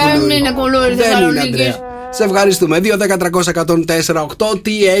είναι κουλούρι Θεσσαλονίκης. Σε ευχαριστούμε. 2-10-300-104-8.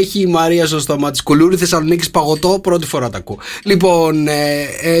 Τι έχει η Μαρία στο στόμα της? Κουλούρι Θεσσαλονίκης παγωτό, πρώτη φορά τα ακούω. Λοιπόν,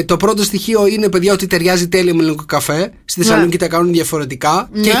 το πρώτο στοιχείο είναι, παιδιά, ότι ταιριάζει τέλεια με ελληνικό καφέ. Στη Θεσσαλονίκη τα κάνουν διαφορετικά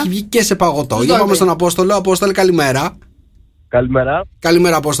και έχει βγει και σε παγωτό. Για πάμε στον Απόστολο. Απόστολε, καλημέρα. Καλημέρα.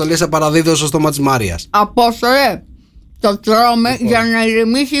 Καλημέρα, Απόστολε. Σε παραδίδω στο στόμα της Μαρίας. Απόστολε, το τρώμε για να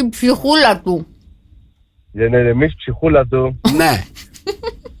ηρεμήσει η ψυχούλα του. Για να ηρεμήσει η ψυχούλα του. Ναι.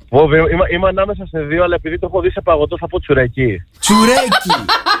 Είμαι ανάμεσα σε δύο, αλλά επειδή το έχω δει σε παγωτό θα πω τσουρέκι. Τσουρέκι!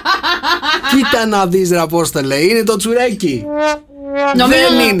 Κοίτα να δεις, ρε Απόστολε, είναι το τσουρέκι. Νομίζω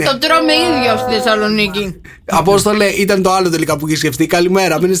το τρώμε ίδιο στη Θεσσαλονίκη. Απόστολε, ήταν το άλλο τελικά που είχε σκεφτεί.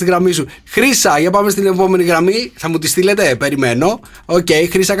 Καλημέρα, μείνε στη γραμμή σου. Χρύσα, για πάμε στην επόμενη γραμμή. Θα μου τη στείλετε, περιμένω. Οκ,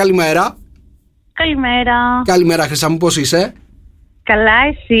 Χρύσα, καλημέρα. Καλημέρα. Καλημέρα, Χρύσα μου, πώς είσαι? Καλά,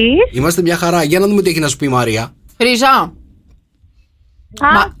 εσείς? Είμαστε μια χαρά. Για να δούμε τι έχει να σου πει η Μαρία. Χρύσα,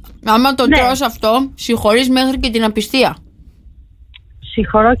 άμα το τρως αυτό, συγχωρείς μέχρι και την απιστία.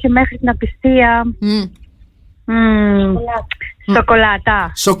 Συγχωρώ και μέχρι την απιστία.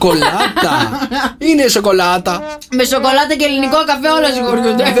 Σοκολάτα. Σοκολάτα. Είναι σοκολάτα. Με σοκολάτα και ελληνικό καφέ όλα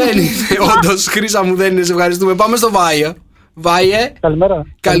συγχωριούνται. Δεν είναι, όντως, Χρύσα μου, δεν είναι. Σε ευχαριστούμε. Πάμε στο Βάιε. Βάιε.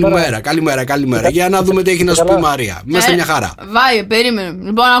 Καλημέρα. Για να δούμε τι έχει να σου πει η Μαρία. Είμαστε μια χαρά. Βάιε, περίμενε.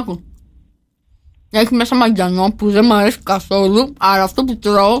 Λοιπόν, άκου. Έχει μέσα μαγιανό που δεν μου αρέσει καθόλου, αλλά αυτό που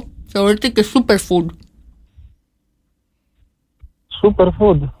τρώω θεωρείται και superfood.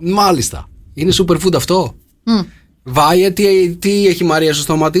 Superfood. Μάλιστα. Είναι superfood αυτό. Βάιε, τι έχει η Μαρία στο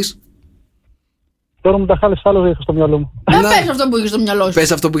στόμα της? Τώρα μου τα χάλες, άλλο είχα στο μυαλό μου. Πες αυτό που είχε στο μυαλό σου.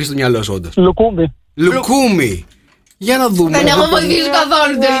 Πες αυτό που είχε στο μυαλό σου, όντως. Λουκούμι. Για να δούμε. Δεν έχω βοηθήσει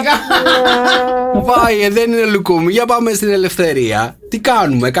καθόλου τελικά. Βάιε, δεν είναι λουκούμι. Για πάμε στην Ελευθερία. Τι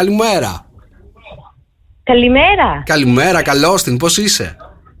κάνουμε? Καλημέρα. Καλημέρα, καλώς την, πώς είσαι?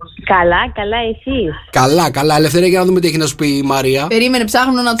 Καλά, εσείς? Καλά, Ελευθερία, για να δούμε τι έχει να σου πει η Μαρία. Περίμενε,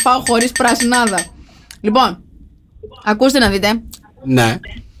 ψάχνω να το φάω χωρίς πρασινάδα. Λοιπόν, ακούστε να δείτε. Ναι.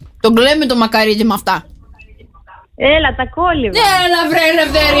 Το κλαίμε με το μακαρίτζι με αυτά. Έλα, τα κόλληβα. Έλα, βρε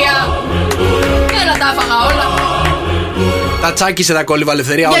Ελευθερία. Έλα, τα έφαγα όλα. Τα τσάκισε τα κόλληβα,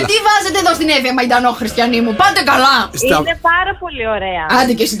 Ελευθερία, όλα. Γιατί βάζετε εδώ στην Εύβοια μαϊντανό, χριστιανοί μου? Πάτε καλά. Είναι πάρα πολύ ωραία.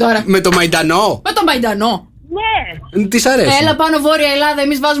 Άντε και εσύ τώρα. Με το μαϊντανό. Με το μαϊντανό. Ναι. Της αρέσει. Έλα πάνω Βόρεια Ελλάδα,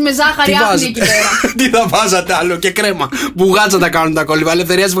 εμείς βάζουμε ζάχαρη άχνη εκεί πέρα. Τι θα βάζατε άλλο και κρέμα. Μπουγάτσα τα κάνουν τα κόλληβα.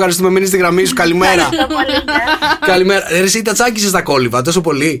 Ελευθερία, σε ευχαριστούμε. Μείνει στη γραμμή σου. Καλημέρα. Καλημέρα. Εσύ τα τσάκισες τα κόλληβα τόσο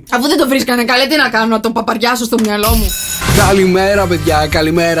πολύ. Αφού δεν το βρίσκανε καλέ, τι να κάνω, να τον παπαριάσω στο μυαλό μου. Καλημέρα, παιδιά.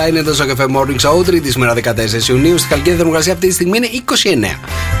 Καλημέρα. Είναι το Sok FM Morning Show, Τρίτη σήμερα 14 Ιουνίου. Στη Χαλκίδα θερμοκρασία αυτή τη στιγμή είναι 29.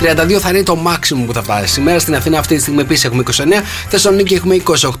 32 θα είναι το maximum που θα φτάσει. Σήμερα στην Αθήνα αυτή τη στιγμή επίσης έχουμε 29. Θεσσαλονίκη έχουμε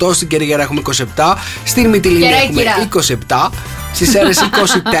 28. Στην Κεριγέρα έχουμε 27. Στην Μυτιλίνη έχουμε 27. Στις Σέρρες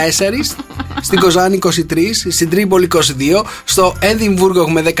 24. Στην Κοζάνη 23. Στην Τρίπολη 22. Στο Εδιμβούργο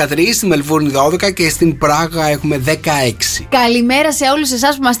έχουμε 13. Στη Μελβούρνη 12. Και στην Πράγα έχουμε 16. Καλημέρα σε όλους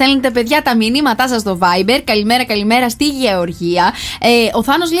εσάς που μας στέλνετε, παιδιά, τα μηνύματά σας στο Viber. Καλημέρα στη Γεωργία. Ο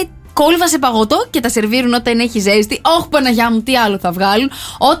Θάνος λέει: κόλληβα σε παγωτό και τα σερβίρουν όταν έχει ζέστη. Όχι, Παναγιά μου, τι άλλο θα βγάλουν.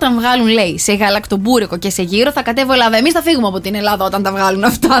 Όταν βγάλουν, λέει, σε γαλακτομπούρικο και σε γύρο, θα κατέβω Ελλάδα. Εμείς θα φύγουμε από την Ελλάδα όταν τα βγάλουν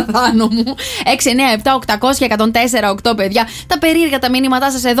αυτά, Θάνο μου. 697-800-1048, παιδιά. Τα περίεργα τα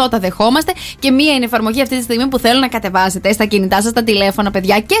μήνυματά σας εδώ τα δεχόμαστε. Και μία είναι εφαρμογή αυτή τη στιγμή που θέλω να κατεβάσετε στα κινητά σας, στα τηλέφωνα,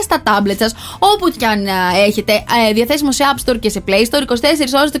 παιδιά, και στα τάμπλετ σας, όπου κι αν έχετε. Διαθέσιμο σε App Store και σε Play Store.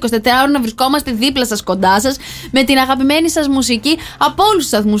 24 ώρες, 24 ώρες να βρισκόμαστε δίπλα σας, κοντά σας, με την αγαπημένη σας μουσική από όλους τους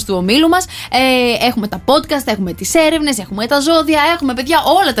σταθμούς του ομίλου μας. Έχουμε τα podcast, έχουμε τις έρευνες, έχουμε τα ζώδια, έχουμε, παιδιά,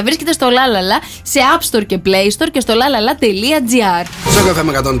 όλα τα βρίσκεται στο lalala, σε App Store και Play Store και στο lalala.gr. Sok FM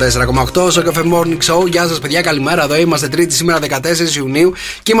 104,8, Sok FM Morning Show. Γεια σας, παιδιά, καλημέρα. Εδώ είμαστε Τρίτη σήμερα 14 Ιουνίου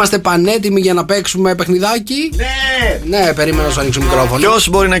και είμαστε πανέτοιμοι για να παίξουμε παιχνιδάκι. Ναι, περίμενα να σου ανοίξω μικρόφωνο. Ποιος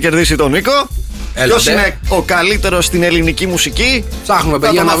μπορεί να κερδίσει τον Νίκο? Ποιος είναι ο καλύτερος στην ελληνική μουσική? Ψάχνουμε,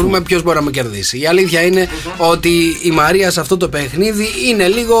 παιδιά, να βρούμε ποιος μπορεί να με κερδίσει. Η αλήθεια είναι ότι η Μαρία σε αυτό το παιχνίδι είναι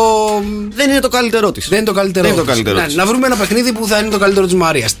λίγο. Δεν είναι το καλύτερό της. Δεν είναι το καλύτερό της. Να βρούμε ένα παιχνίδι που θα είναι το καλύτερο της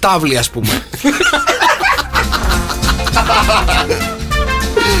Μαρίας. Τάβλη, ας πούμε.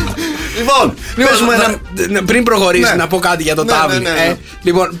 Λοιπόν, πριν προχωρήσει, να πω κάτι για το τάβλι.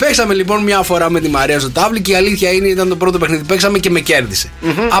 Λοιπόν, παίξαμε λοιπόν μια φορά με τη Μαρία στο τάβλι και η αλήθεια είναι ήταν το πρώτο παιχνίδι που παίξαμε και με κέρδισε.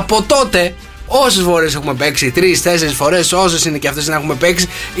 Από τότε, όσες φορές έχουμε παίξει, 3-4 φορές, όσες είναι και αυτές να έχουμε παίξει,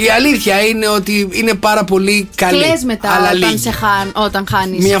 η αλήθεια είναι ότι είναι πάρα πολύ καλή. Κλαις μετά όταν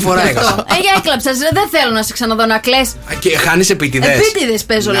χάνεις. Μια φορά έκανα. Έκλαψα, δεν θέλω να σε ξαναδώ να κλαις. Και χάνεις επίτηδες. Επίτηδες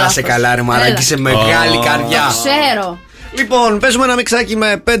παίζω λάθος. Να σε καλά, ρε μαράκι, είσαι μεγάλη καρδιά. Το ξέρω. Λοιπόν, παίζουμε ένα μιξάκι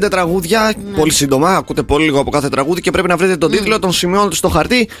με 5 τραγούδια. Πολύ σύντομα, ακούτε πολύ λίγο από κάθε τραγούδι και πρέπει να βρείτε τον τίτλο, τον σημειώνετε στο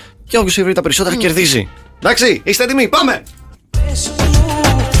χαρτί και όποιος βρει τα περισσότερα κερδίζει. Εντάξει, είστε έτοιμοι, πάμε!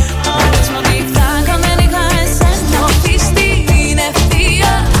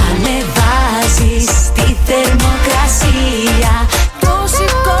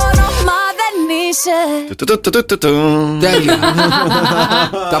 Τέλεια.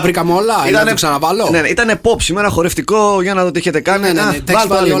 Τα βρήκαμε όλα. Να το ξαναβάλω. Ναι, ήταν pop σήμερα, χορευτικό. Για να δω τι έχετε κάνει. Ναι, τα έχεις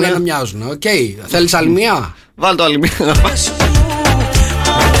βάλει όλα να μοιάζουν. Οκ. Θέλεις άλλη μία? Βάλ' το άλλη μία.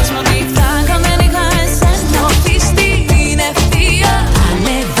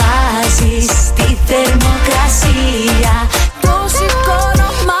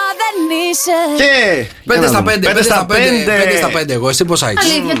 Και 5 στα 5. Εγώ, εσύ πόσα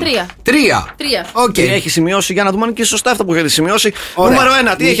έχεις? Αλήθεια, 3. Οκ. Έχει σημειώσει, για να δούμε αν και σωστά αυτό που έχετε σημειώσει. Νούμερο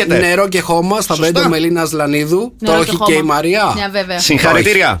 1, τι έχετε? Νερό και χώμα στα 5, Μελίνας Λανίδου. Το έχει και η Μαρία.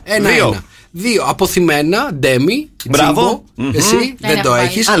 Συγχαρητήρια. 2. Αποθυμένα, Ντέμι. Μπράβο. Εσύ δεν το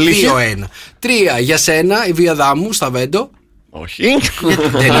έχεις. 2-1. 3. Για σένα, η Βία Δάμου στα Βέντο. Όχι.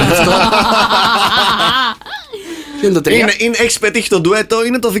 Δεν είναι αυτό. Έχεις πετύχει το ντουέτο,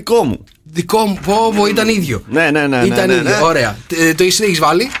 είναι το δικό μου. Δικό μου, πω, ήταν ίδιο. Ναι. Ήταν ίδιο, ωραία. Το έχεις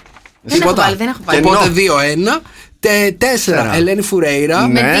βάλει? Δεν έχω βάλει. Οπότε 2-1. 4. Ελένη Φουρέιρα.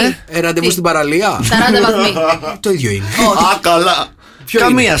 Ραντεβού στην παραλία. 40 βαθμοί. Το ίδιο είναι. Α, καλά.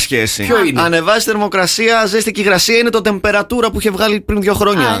 Καμία σχέση. Ποιο είναι? Ανεβάζει θερμοκρασία, ζέστη και υγρασία είναι το τεμπερατούρα που είχε βγάλει πριν 2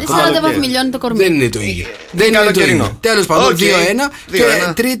 χρόνια. 40 βαθμοί λιώνει το κορμί. Δεν είναι το ίδιο. Δεν είναι το ίδιο. Τέλος πάντων, 2-1. Και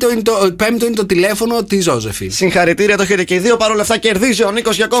πέμπτο είναι το τηλέφωνο τη Ζώζεφη. Συγχαρητήρια, το έχετε και οι δύο. Παρ' όλα αυτά κερδίζει ο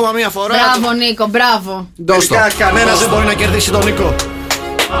Νίκος για ακόμα μία φορά. Μπράβο, Νίκο, μπράβο. Κανένας δεν μπορεί να κερδίσει τον Νίκο.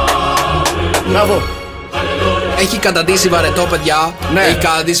 Μπράβο. Έχει καταντήσει βαρετό, παιδιά. Έχει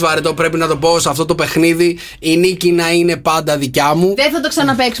καταντήσει βαρετό, πρέπει να το πω σε αυτό το παιχνίδι. Η νίκη να είναι πάντα δικιά μου. Δεν θα το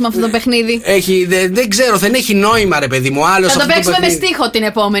ξαναπαίξουμε αυτό το παιχνίδι. Δεν ξέρω, δεν έχει νόημα, ρε παιδί μου. Θα το παίξουμε με στίχο την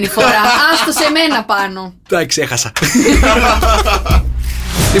επόμενη φορά. Άστο σε μένα πάνω. Εντάξει, έχασα.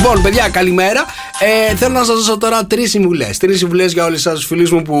 Λοιπόν, παιδιά, καλημέρα. Θέλω να σας δώσω τώρα 3 συμβουλές. 3 συμβουλές για όλους σας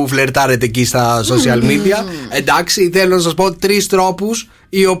φίλους μου που φλερτάρετε εκεί στα social media. Εντάξει, θέλω να σας πω 3 τρόπους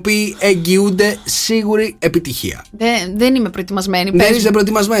οι οποίοι εγγυούνται σίγουρη επιτυχία. Δεν είμαι προετοιμασμένη. Δεν είσαι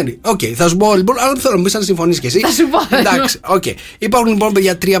προετοιμασμένη. Οκ, θα σου πω λοιπόν, αλλά θέλω να πει αν συμφωνείς κι εσύ. Θα σου πω. Εντάξει, οκ. Υπάρχουν λοιπόν,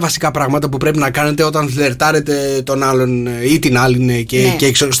 παιδιά, 3 βασικά πράγματα που πρέπει να κάνετε όταν φλερτάρετε τον άλλον ή την άλλη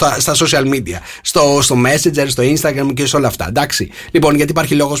και στα social media. Στο Messenger, στο Instagram και σε όλα αυτά. Εντάξει. Λοιπόν, γιατί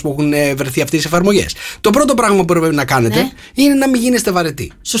υπάρχει λόγος που έχουν βρεθεί αυτές τις εφαρμογές. Το πρώτο πράγμα που πρέπει να κάνετε είναι να μην γίνεστε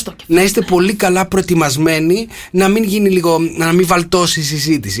βαρετοί. Σωστό. Να είστε πολύ καλά προετοιμασμένοι, να μην γίνει λίγο, να μην βαλτώσει η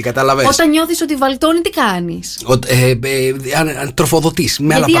συζήτηση. Καταλαβαίνεις. Όταν νιώθεις ότι βαλτώνει, τι κάνεις? Ανατροφοδοτείς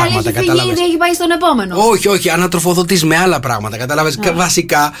με άλλα πράγματα. Καταλαβαίνεις. Έχει πάει στον επόμενο. Όχι, ανατροφοδοτείς με άλλα πράγματα. Καταλαβαίνεις.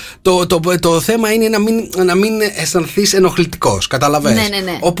 Βασικά το θέμα είναι να μην αισθανθείς ενοχλητικός. Καταλαβαίνεις.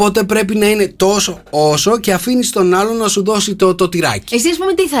 Ναι. Οπότε πρέπει να είναι τόσο όσο και αφήνεις τον άλλον να σου δώσει το τυράκι. Εσύ, ας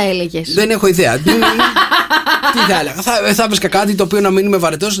πούμε, τι θα έλεγες? Δεν έχω ιδέα. Τι θα έλεγα? Θα έβρισκα κάτι το οποίο να μην είμαι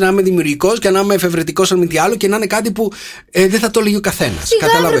βαρετός, να είμαι δημιουργικός και να είμαι εφευρετικός αν μη τι άλλο και να είναι κάτι που δεν θα το έλεγε ο καθένας.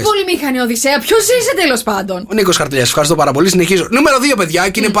 Σιγά, πολύ μηχανή Οδυσσέα. Ποιος είσαι, τέλος πάντων? Ο Νίκος Χαρτελιάς, ευχαριστώ πάρα πολύ. Συνεχίζω. Νούμερο 2, παιδιά,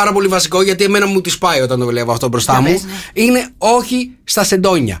 και είναι πάρα πολύ βασικό γιατί εμένα μου τη πάει όταν το βλέπω αυτό μπροστά μου. Είναι όχι στα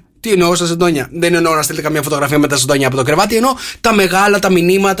σεντόνια. Τι εννοώ στα σεντόνια? Δεν εννοώ να στείλετε καμία φωτογραφία με τα σεντόνια από το κρεβάτι. Εννοώ τα μεγάλα, τα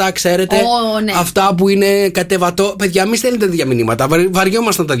μηνύματα, ξέρετε. Αυτά που είναι κατεβατό. Παιδιά, μην στέλνετε τέτοια μηνύματα.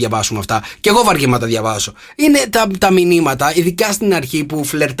 Βαριόμαστε να τα διαβάσουμε αυτά. Και εγώ βαριέμαι να τα διαβάσω. Είναι τα μηνύματα, ειδικά στην αρχή που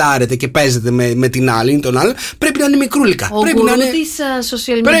φλερτάρετε και παίζετε με την άλλη ή τον άλλον, πρέπει να είναι μικρούλικα. Πρέπει να είναι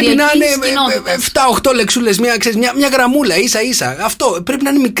social media. Πρέπει να είναι 7-8 λεξούλες, μια γραμμούλα ίσα-ίσα. Αυτό πρέπει να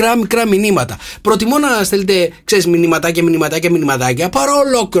είναι μικρά μηνύματα. Προτιμώ να στέλνετε, μηνυματάκια παρά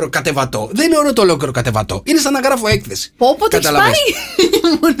ολόκληρο κατεβατό. Δεν είναι όλο το ολόκληρο κατεβατό. Είναι σαν να γράφω έκθεση. Πότε πάει.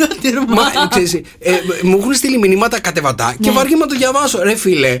 Μου έχουν στείλει μηνύματα κατεβατά και βαριέμαι να το διαβάσω. Ρε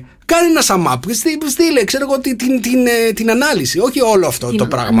φίλε, κάνε ένα sum up. Στείλε, ξέρω εγώ, την ανάλυση. Όχι όλο αυτό το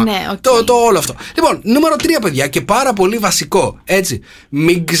πράγμα. Το όλο αυτό. Λοιπόν, νούμερο 3, παιδιά, και πάρα πολύ βασικό. Έτσι.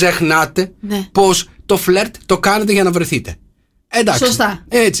 Μην ξεχνάτε πως το φλερτ το κάνετε για να βρεθείτε. Εντάξει. Σωστά.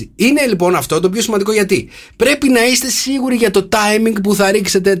 Έτσι. Είναι λοιπόν αυτό το πιο σημαντικό, γιατί πρέπει να είστε σίγουροι για το timing που θα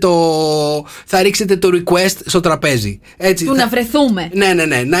ρίξετε το request στο τραπέζι. Έτσι. Να βρεθούμε. Ναι.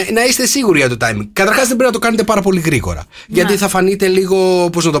 Να είστε σίγουροι για το timing. Καταρχάς δεν πρέπει να το κάνετε πάρα πολύ γρήγορα. Γιατί θα φανείτε λίγο,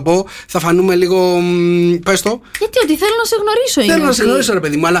 πώς να το πω, θα φανούμε λίγο. Πες το. Γιατί ότι θέλω να σε γνωρίσω. Θέλω να σε γνωρίσω, ρε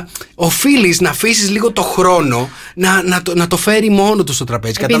παιδί μου, αλλά οφείλεις να αφήσεις λίγο το χρόνο να το φέρει μόνο του στο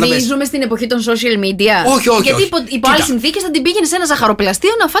τραπέζι. Επειδή ζούμε στην εποχή των social media. Όχι. Γιατί υπό άλλες συνθήκες θα την πήγαινε σε ένα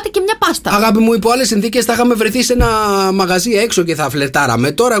ζαχαροπλαστείο να φάτε και μια πάστα. Αγάπη μου, υπό άλλες συνθήκες θα είχαμε βρεθεί σε ένα μαγαζί έξω και θα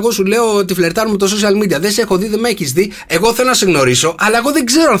φλερτάραμε. Τώρα εγώ σου λέω ότι φλερτάρουμε το social media. Δεν σε έχω δει, δεν με έχεις δει. Εγώ θέλω να σε γνωρίσω, αλλά εγώ δεν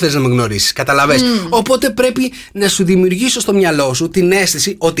ξέρω αν θες να με γνωρίσεις. Καταλαβες. Οπότε πρέπει να σου δημιουργήσω στο μυαλό σου την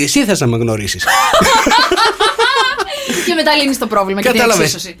αίσθηση ότι εσύ θες να με γνωρίσεις. Και μετά λύνεις το πρόβλημα.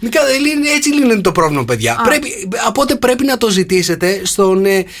 Κατάλαβες. Έτσι λύνεται το πρόβλημα, παιδιά. Οπότε πρέπει να το ζητήσετε στον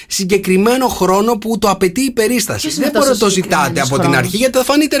συγκεκριμένο χρόνο που το απαιτεί η περίσταση. Δεν μπορεί να το ζητάτε από την αρχή, γιατί θα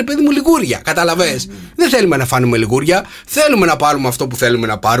φανείτε, ρε παιδί μου, λιγούρια. Καταλαβες. Δεν θέλουμε να φάνουμε λιγούρια. Θέλουμε να πάρουμε αυτό που θέλουμε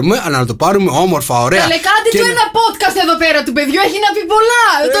να πάρουμε, αλλά να το πάρουμε όμορφα, ωραία. Καλέ, κάντε του ένα podcast εδώ πέρα του παιδιού. Έχει να πει πολλά.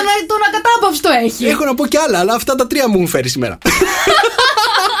 Τον ακατάπαυστο έχει. Έχω να πω κι άλλα, αλλά αυτά τα 3 μου φέρει σήμερα.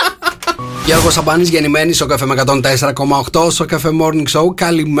 Γιώργος Σαμπάνης, γεννημένη, Sok FM 104,8, Sok FM Morning Show.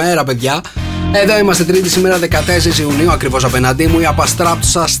 Καλημέρα, παιδιά. Εδώ είμαστε Τρίτη σήμερα, 14 Ιουνίου, ακριβώς απέναντί μου η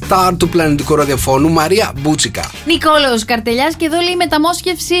απαστράψα στάρ του πλανητικού ραδιοφώνου, Μαρία Μπούτσικα. Νικόλαος Καρτελιάς, και εδώ λέει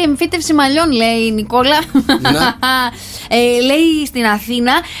μεταμόσχευση, εμφύτευση μαλλιών, λέει η Νικόλα. Λέει στην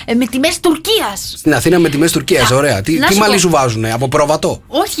Αθήνα με τιμές Τουρκίας. Στην Αθήνα με τιμές Τουρκίας, ωραία. Τι μαλλί σου βάζουνε, από πρόβατο?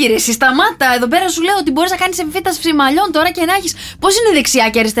 Όχι, ρε, σταμάτα. Εδώ πέρα σου λέω ότι μπορείς να κάνεις εμφύτευση μαλλιών τώρα και να έχεις. Πώς είναι δεξιά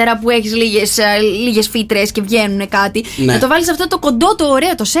και αριστερά που έχεις λίγες φύτρες και βγαίνουν κάτι. Να το βάλεις αυτό το κοντό, το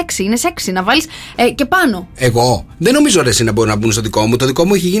ωραίο, το σεξι. Είναι σεξι να βάλεις και πάνω. Εγώ δεν νομίζω, ρε, εσύ να μπορούν να μπουν στο δικό μου. Το δικό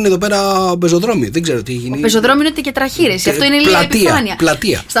μου έχει γίνει εδώ πέρα πεζοδρόμιο. Δεν ξέρω τι έχει γίνει. Πεζοδρόμιο είναι και τραχύρες. Αυτό είναι λίγη επιφάνεια.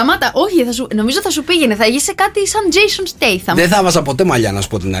 Πλατεία. Σταμάτα, όχι, νομίζω θα σου πήγαινε. Θα είσαι κάτι σαν Jason Statham. Δεν θα βάζα ποτέ μαλλιά, να σου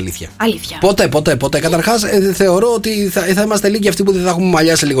πω την αλήθεια. Αλήθεια. Ποτέ. Καταρχάς, θεωρώ ότι θα είμαστε λίγοι αυτοί που δεν θα έχουμε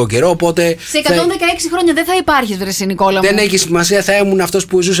μαλλιά σε λίγο καιρό. Οπότε σε 116 χρόνια δεν θα υπάρχεις, βρε Νικόλα μου. Δεν έχει σημασία, θα ήμουν αυτός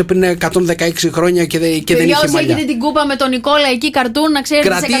που ζούσε πριν 116 χρόνια και δεν είχε μαλλιά. Όσοι έχετε την κούπα με τον Νικόλα εκεί καρτούν, να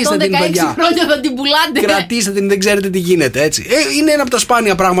ξέρετε σε 116 χρόνια θα την πουλάτε. Κρατήστε την, δεν ξέρετε τι γίνεται, έτσι. Είναι ένα από τα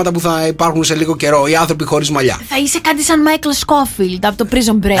σπάνια πράγματα που θα υπάρχουν σε λίγο καιρό. Οι άνθρωποι χωρίς μαλλιά. Θα είσαι κάτι σαν Michael Scofield από το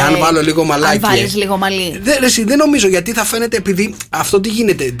Prison Break. Αν βάλω λίγο μαλάκι. Αν βάλεις λίγο μαλλί. Δεν νομίζω, γιατί θα φαίνεται, επειδή αυτό τι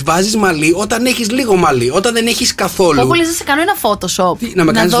γίνεται. Βάζεις μαλλί όταν έχεις λίγο μαλλί, όταν δεν έχεις καθόλου. Όπω λες, να σε κάνω ένα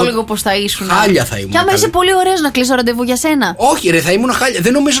Photoshop. Να δω λίγο πώς θα ήσουν. Χάλια θα ήμουν. Και άμα είσαι πολύ ωραίος να κλείσω ραντεβού για σένα. Όχι, ρε, θα ήμουν χάλια.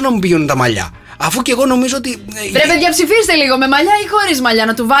 Δεν νομίζω να μου πηγαίνουν τα μαλλιά. Αφού και εγώ νομίζω ότι. Πρέπει να διαψηφίσετε λίγο, με μαλλιά ή χωρίς μαλλιά,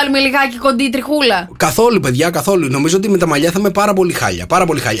 να του βάλουμε λιγάκι κοντή τριχούλα. Καθόλου, παιδιά, καθόλου. Νομίζω ότι με τα μαλλιά θα είμαι πάρα πολύ χάλια. Πάρα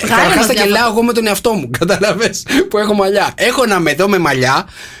πολύ χάλια. Καταρχάς τα γελάω εγώ με τον εαυτό μου. Καταλαβες που έχω μαλλιά. Έχω να με δω με μαλλιά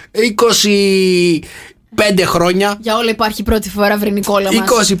 25 χρόνια. Για όλα υπάρχει πρώτη φορά, βρε Νικόλα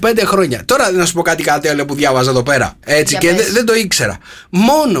μας. 25 χρόνια. Τώρα να σου πω κάτι άλλο που διάβαζα εδώ πέρα. Έτσι, και δεν το ήξερα.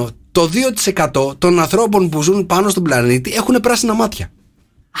 Μόνο το 2% των ανθρώπων που ζουν πάνω στον πλανήτη έχουν πράσινα μάτια.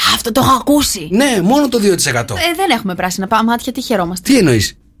 Αυτό το έχω ακούσει. Ναι, μόνο το 2%. Δεν έχουμε πράσινα μάτια, τι χαιρόμαστε. Τι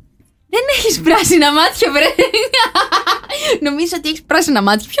εννοείς? Δεν έχεις πράσινα μάτια, βρε. Νομίζω ότι έχεις πράσινα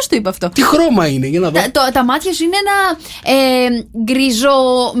μάτια. Ποιος το είπε αυτό? Τι χρώμα είναι, για να δω. Τα μάτια σου είναι ένα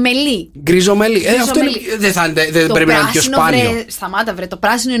γκριζομελί. Γκριζομελί. Αυτό δεν πρέπει να είναι πιο σπάνιο. Σταμάτα, βρε. Το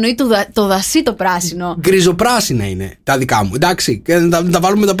πράσινο εννοεί το δασί το πράσινο. Γκριζοπράσινα είναι τα δικά μου. Εντάξει, να τα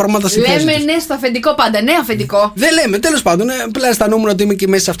βάλουμε τα πράγματα σε θέση. Λέμε ναι στο αφεντικό πάντα. Ναι, αφεντικό. Δεν λέμε, τέλος πάντων. Απλά αισθανόμουν ότι είμαι και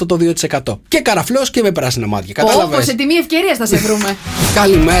μέσα σε αυτό το 2%. Και καραφλός και με πράσινα μάτια. Κατάλαβες. Σε τιμή ευκαιρία θα σε βρούμε.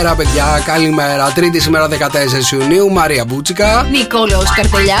 Καλημέρα, παιδιά. Καλημέρα. Τρίτη σήμερα 14 Ιουνίου. Μαρία Μπούτσικα. Νικόλαος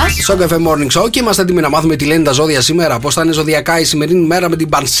Καρτελιάς. Sok FM Morning Show. Και είμαστε έτοιμοι να μάθουμε τι λένε τα ζώδια σήμερα. Πώς θα είναι ζωδιακά η σημερινή μέρα με την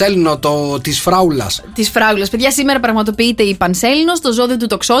Πανσέλινο της Φράουλας. Της Φράουλας. Παιδιά, σήμερα πραγματοποιείται η Πανσέλινο στο ζώδιο του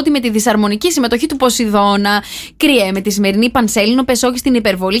Τοξότη με τη δυσαρμονική συμμετοχή του Ποσειδώνα. Κρυέ, με τη σημερινή Πανσέλινο πες όχι στην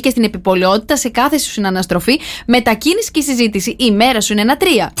υπερβολή και στην επιπολαιότητα σε κάθε σου συναναστροφή, μετακίνηση και συζήτηση. Η μέρα σου είναι ένα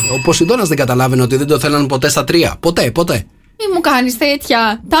 3. Ο Ποσειδώνας δεν καταλάβαινε ότι δεν το θέλαν ποτέ στα 3. Ποτέ. Μη μου κάνεις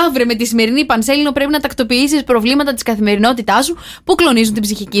τέτοια. Ταύρε, με τη σημερινή Πανσέλινο πρέπει να τακτοποιήσεις προβλήματα της καθημερινότητάς σου που κλονίζουν την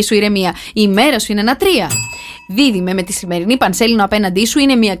ψυχική σου ηρεμία. Η μέρα σου είναι ένα 3. Δίδυμε, με τη σημερινή Πανσέλινο απέναντί σου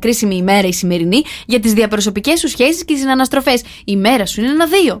είναι μια κρίσιμη ημέρα η σημερινή για τις διαπροσωπικές σου σχέσεις και συναναστροφές. Η μέρα σου είναι ένα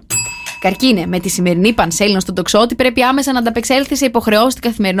 2. Καρκίνε, με τη σημερινή Πανσέλινο στον Τοξότη πρέπει άμεσα να ανταπεξέλθει σε υποχρεώσεις της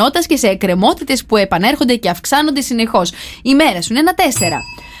καθημερινότητας και σε εκκρεμότητες που επανέρχονται και αυξάνονται συνεχώς. Η μέρα σου είναι ένα 4.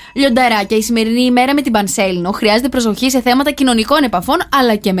 Λιονταράκια, η σημερινή ημέρα με την Πανσέλινο χρειάζεται προσοχή σε θέματα κοινωνικών επαφών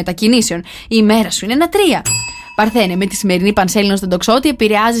αλλά και μετακινήσεων. Η μέρα σου είναι ένα 3. Παρθένε, με τη σημερινή Πανσέλινο στον Τοξότη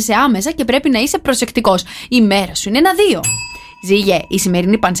επηρεάζεσαι άμεσα και πρέπει να είσαι προσεκτικός. Η μέρα σου είναι ένα 2. Ζήγε, η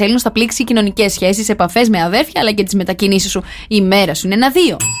σημερινή Πανσέλινο θα πλήξει κοινωνικές σχέσεις, επαφές με αδέρφια αλλά και τις μετακινήσεις σου. Η μέρα σου είναι ένα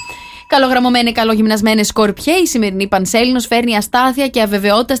 2. Καλογραμμωμένε, καλογυμνασμένε Σκορπιέ, η σημερινή Πανσέλινος φέρνει αστάθεια και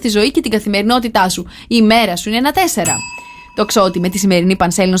αβεβαιότητα στη ζωή και την καθημερινότητά σου. Η μέρα σου είναι ένα 4. Τοξότη, με τη σημερινή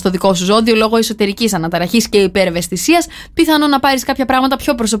Πανσέλινο στο δικό σου ζώδιο, λόγω εσωτερικής αναταραχής και υπερευαισθησίας, πιθανόν να πάρεις κάποια πράγματα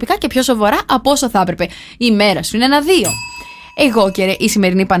πιο προσωπικά και πιο σοβαρά από όσο θα έπρεπε. Η μέρα σου είναι ένα 2. Εγώ και η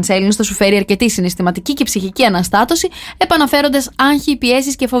σημερινή Πανσέλινος θα σου φέρει αρκετή συναισθηματική και ψυχική αναστάτωση, επαναφέροντας άγχη,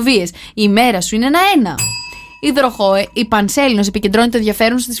 πιέσεις και φοβίες. Η μέρα σου είναι ένα 1. Υδροχόε, η Πανσέλινος επικεντρώνει το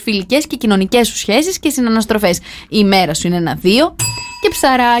ενδιαφέρον στις φιλικές και κοινωνικές σου σχέσεις και συναναστροφές. Η μέρα σου είναι ένα 2. Και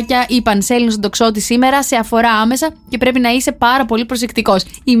ψαράκια, η Πανσέλινος στον Τοξότη σήμερα σε αφορά άμεσα και πρέπει να είσαι πάρα πολύ προσεκτικός.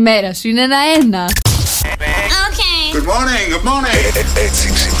 Η μέρα σου είναι ένα 1. Okay. Good morning.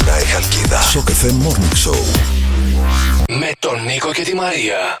 Έτσι ξυπνάει η Χαλκίδα. Sok FM Morning Show. Με τον Νίκο και τη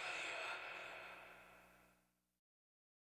Μαρία.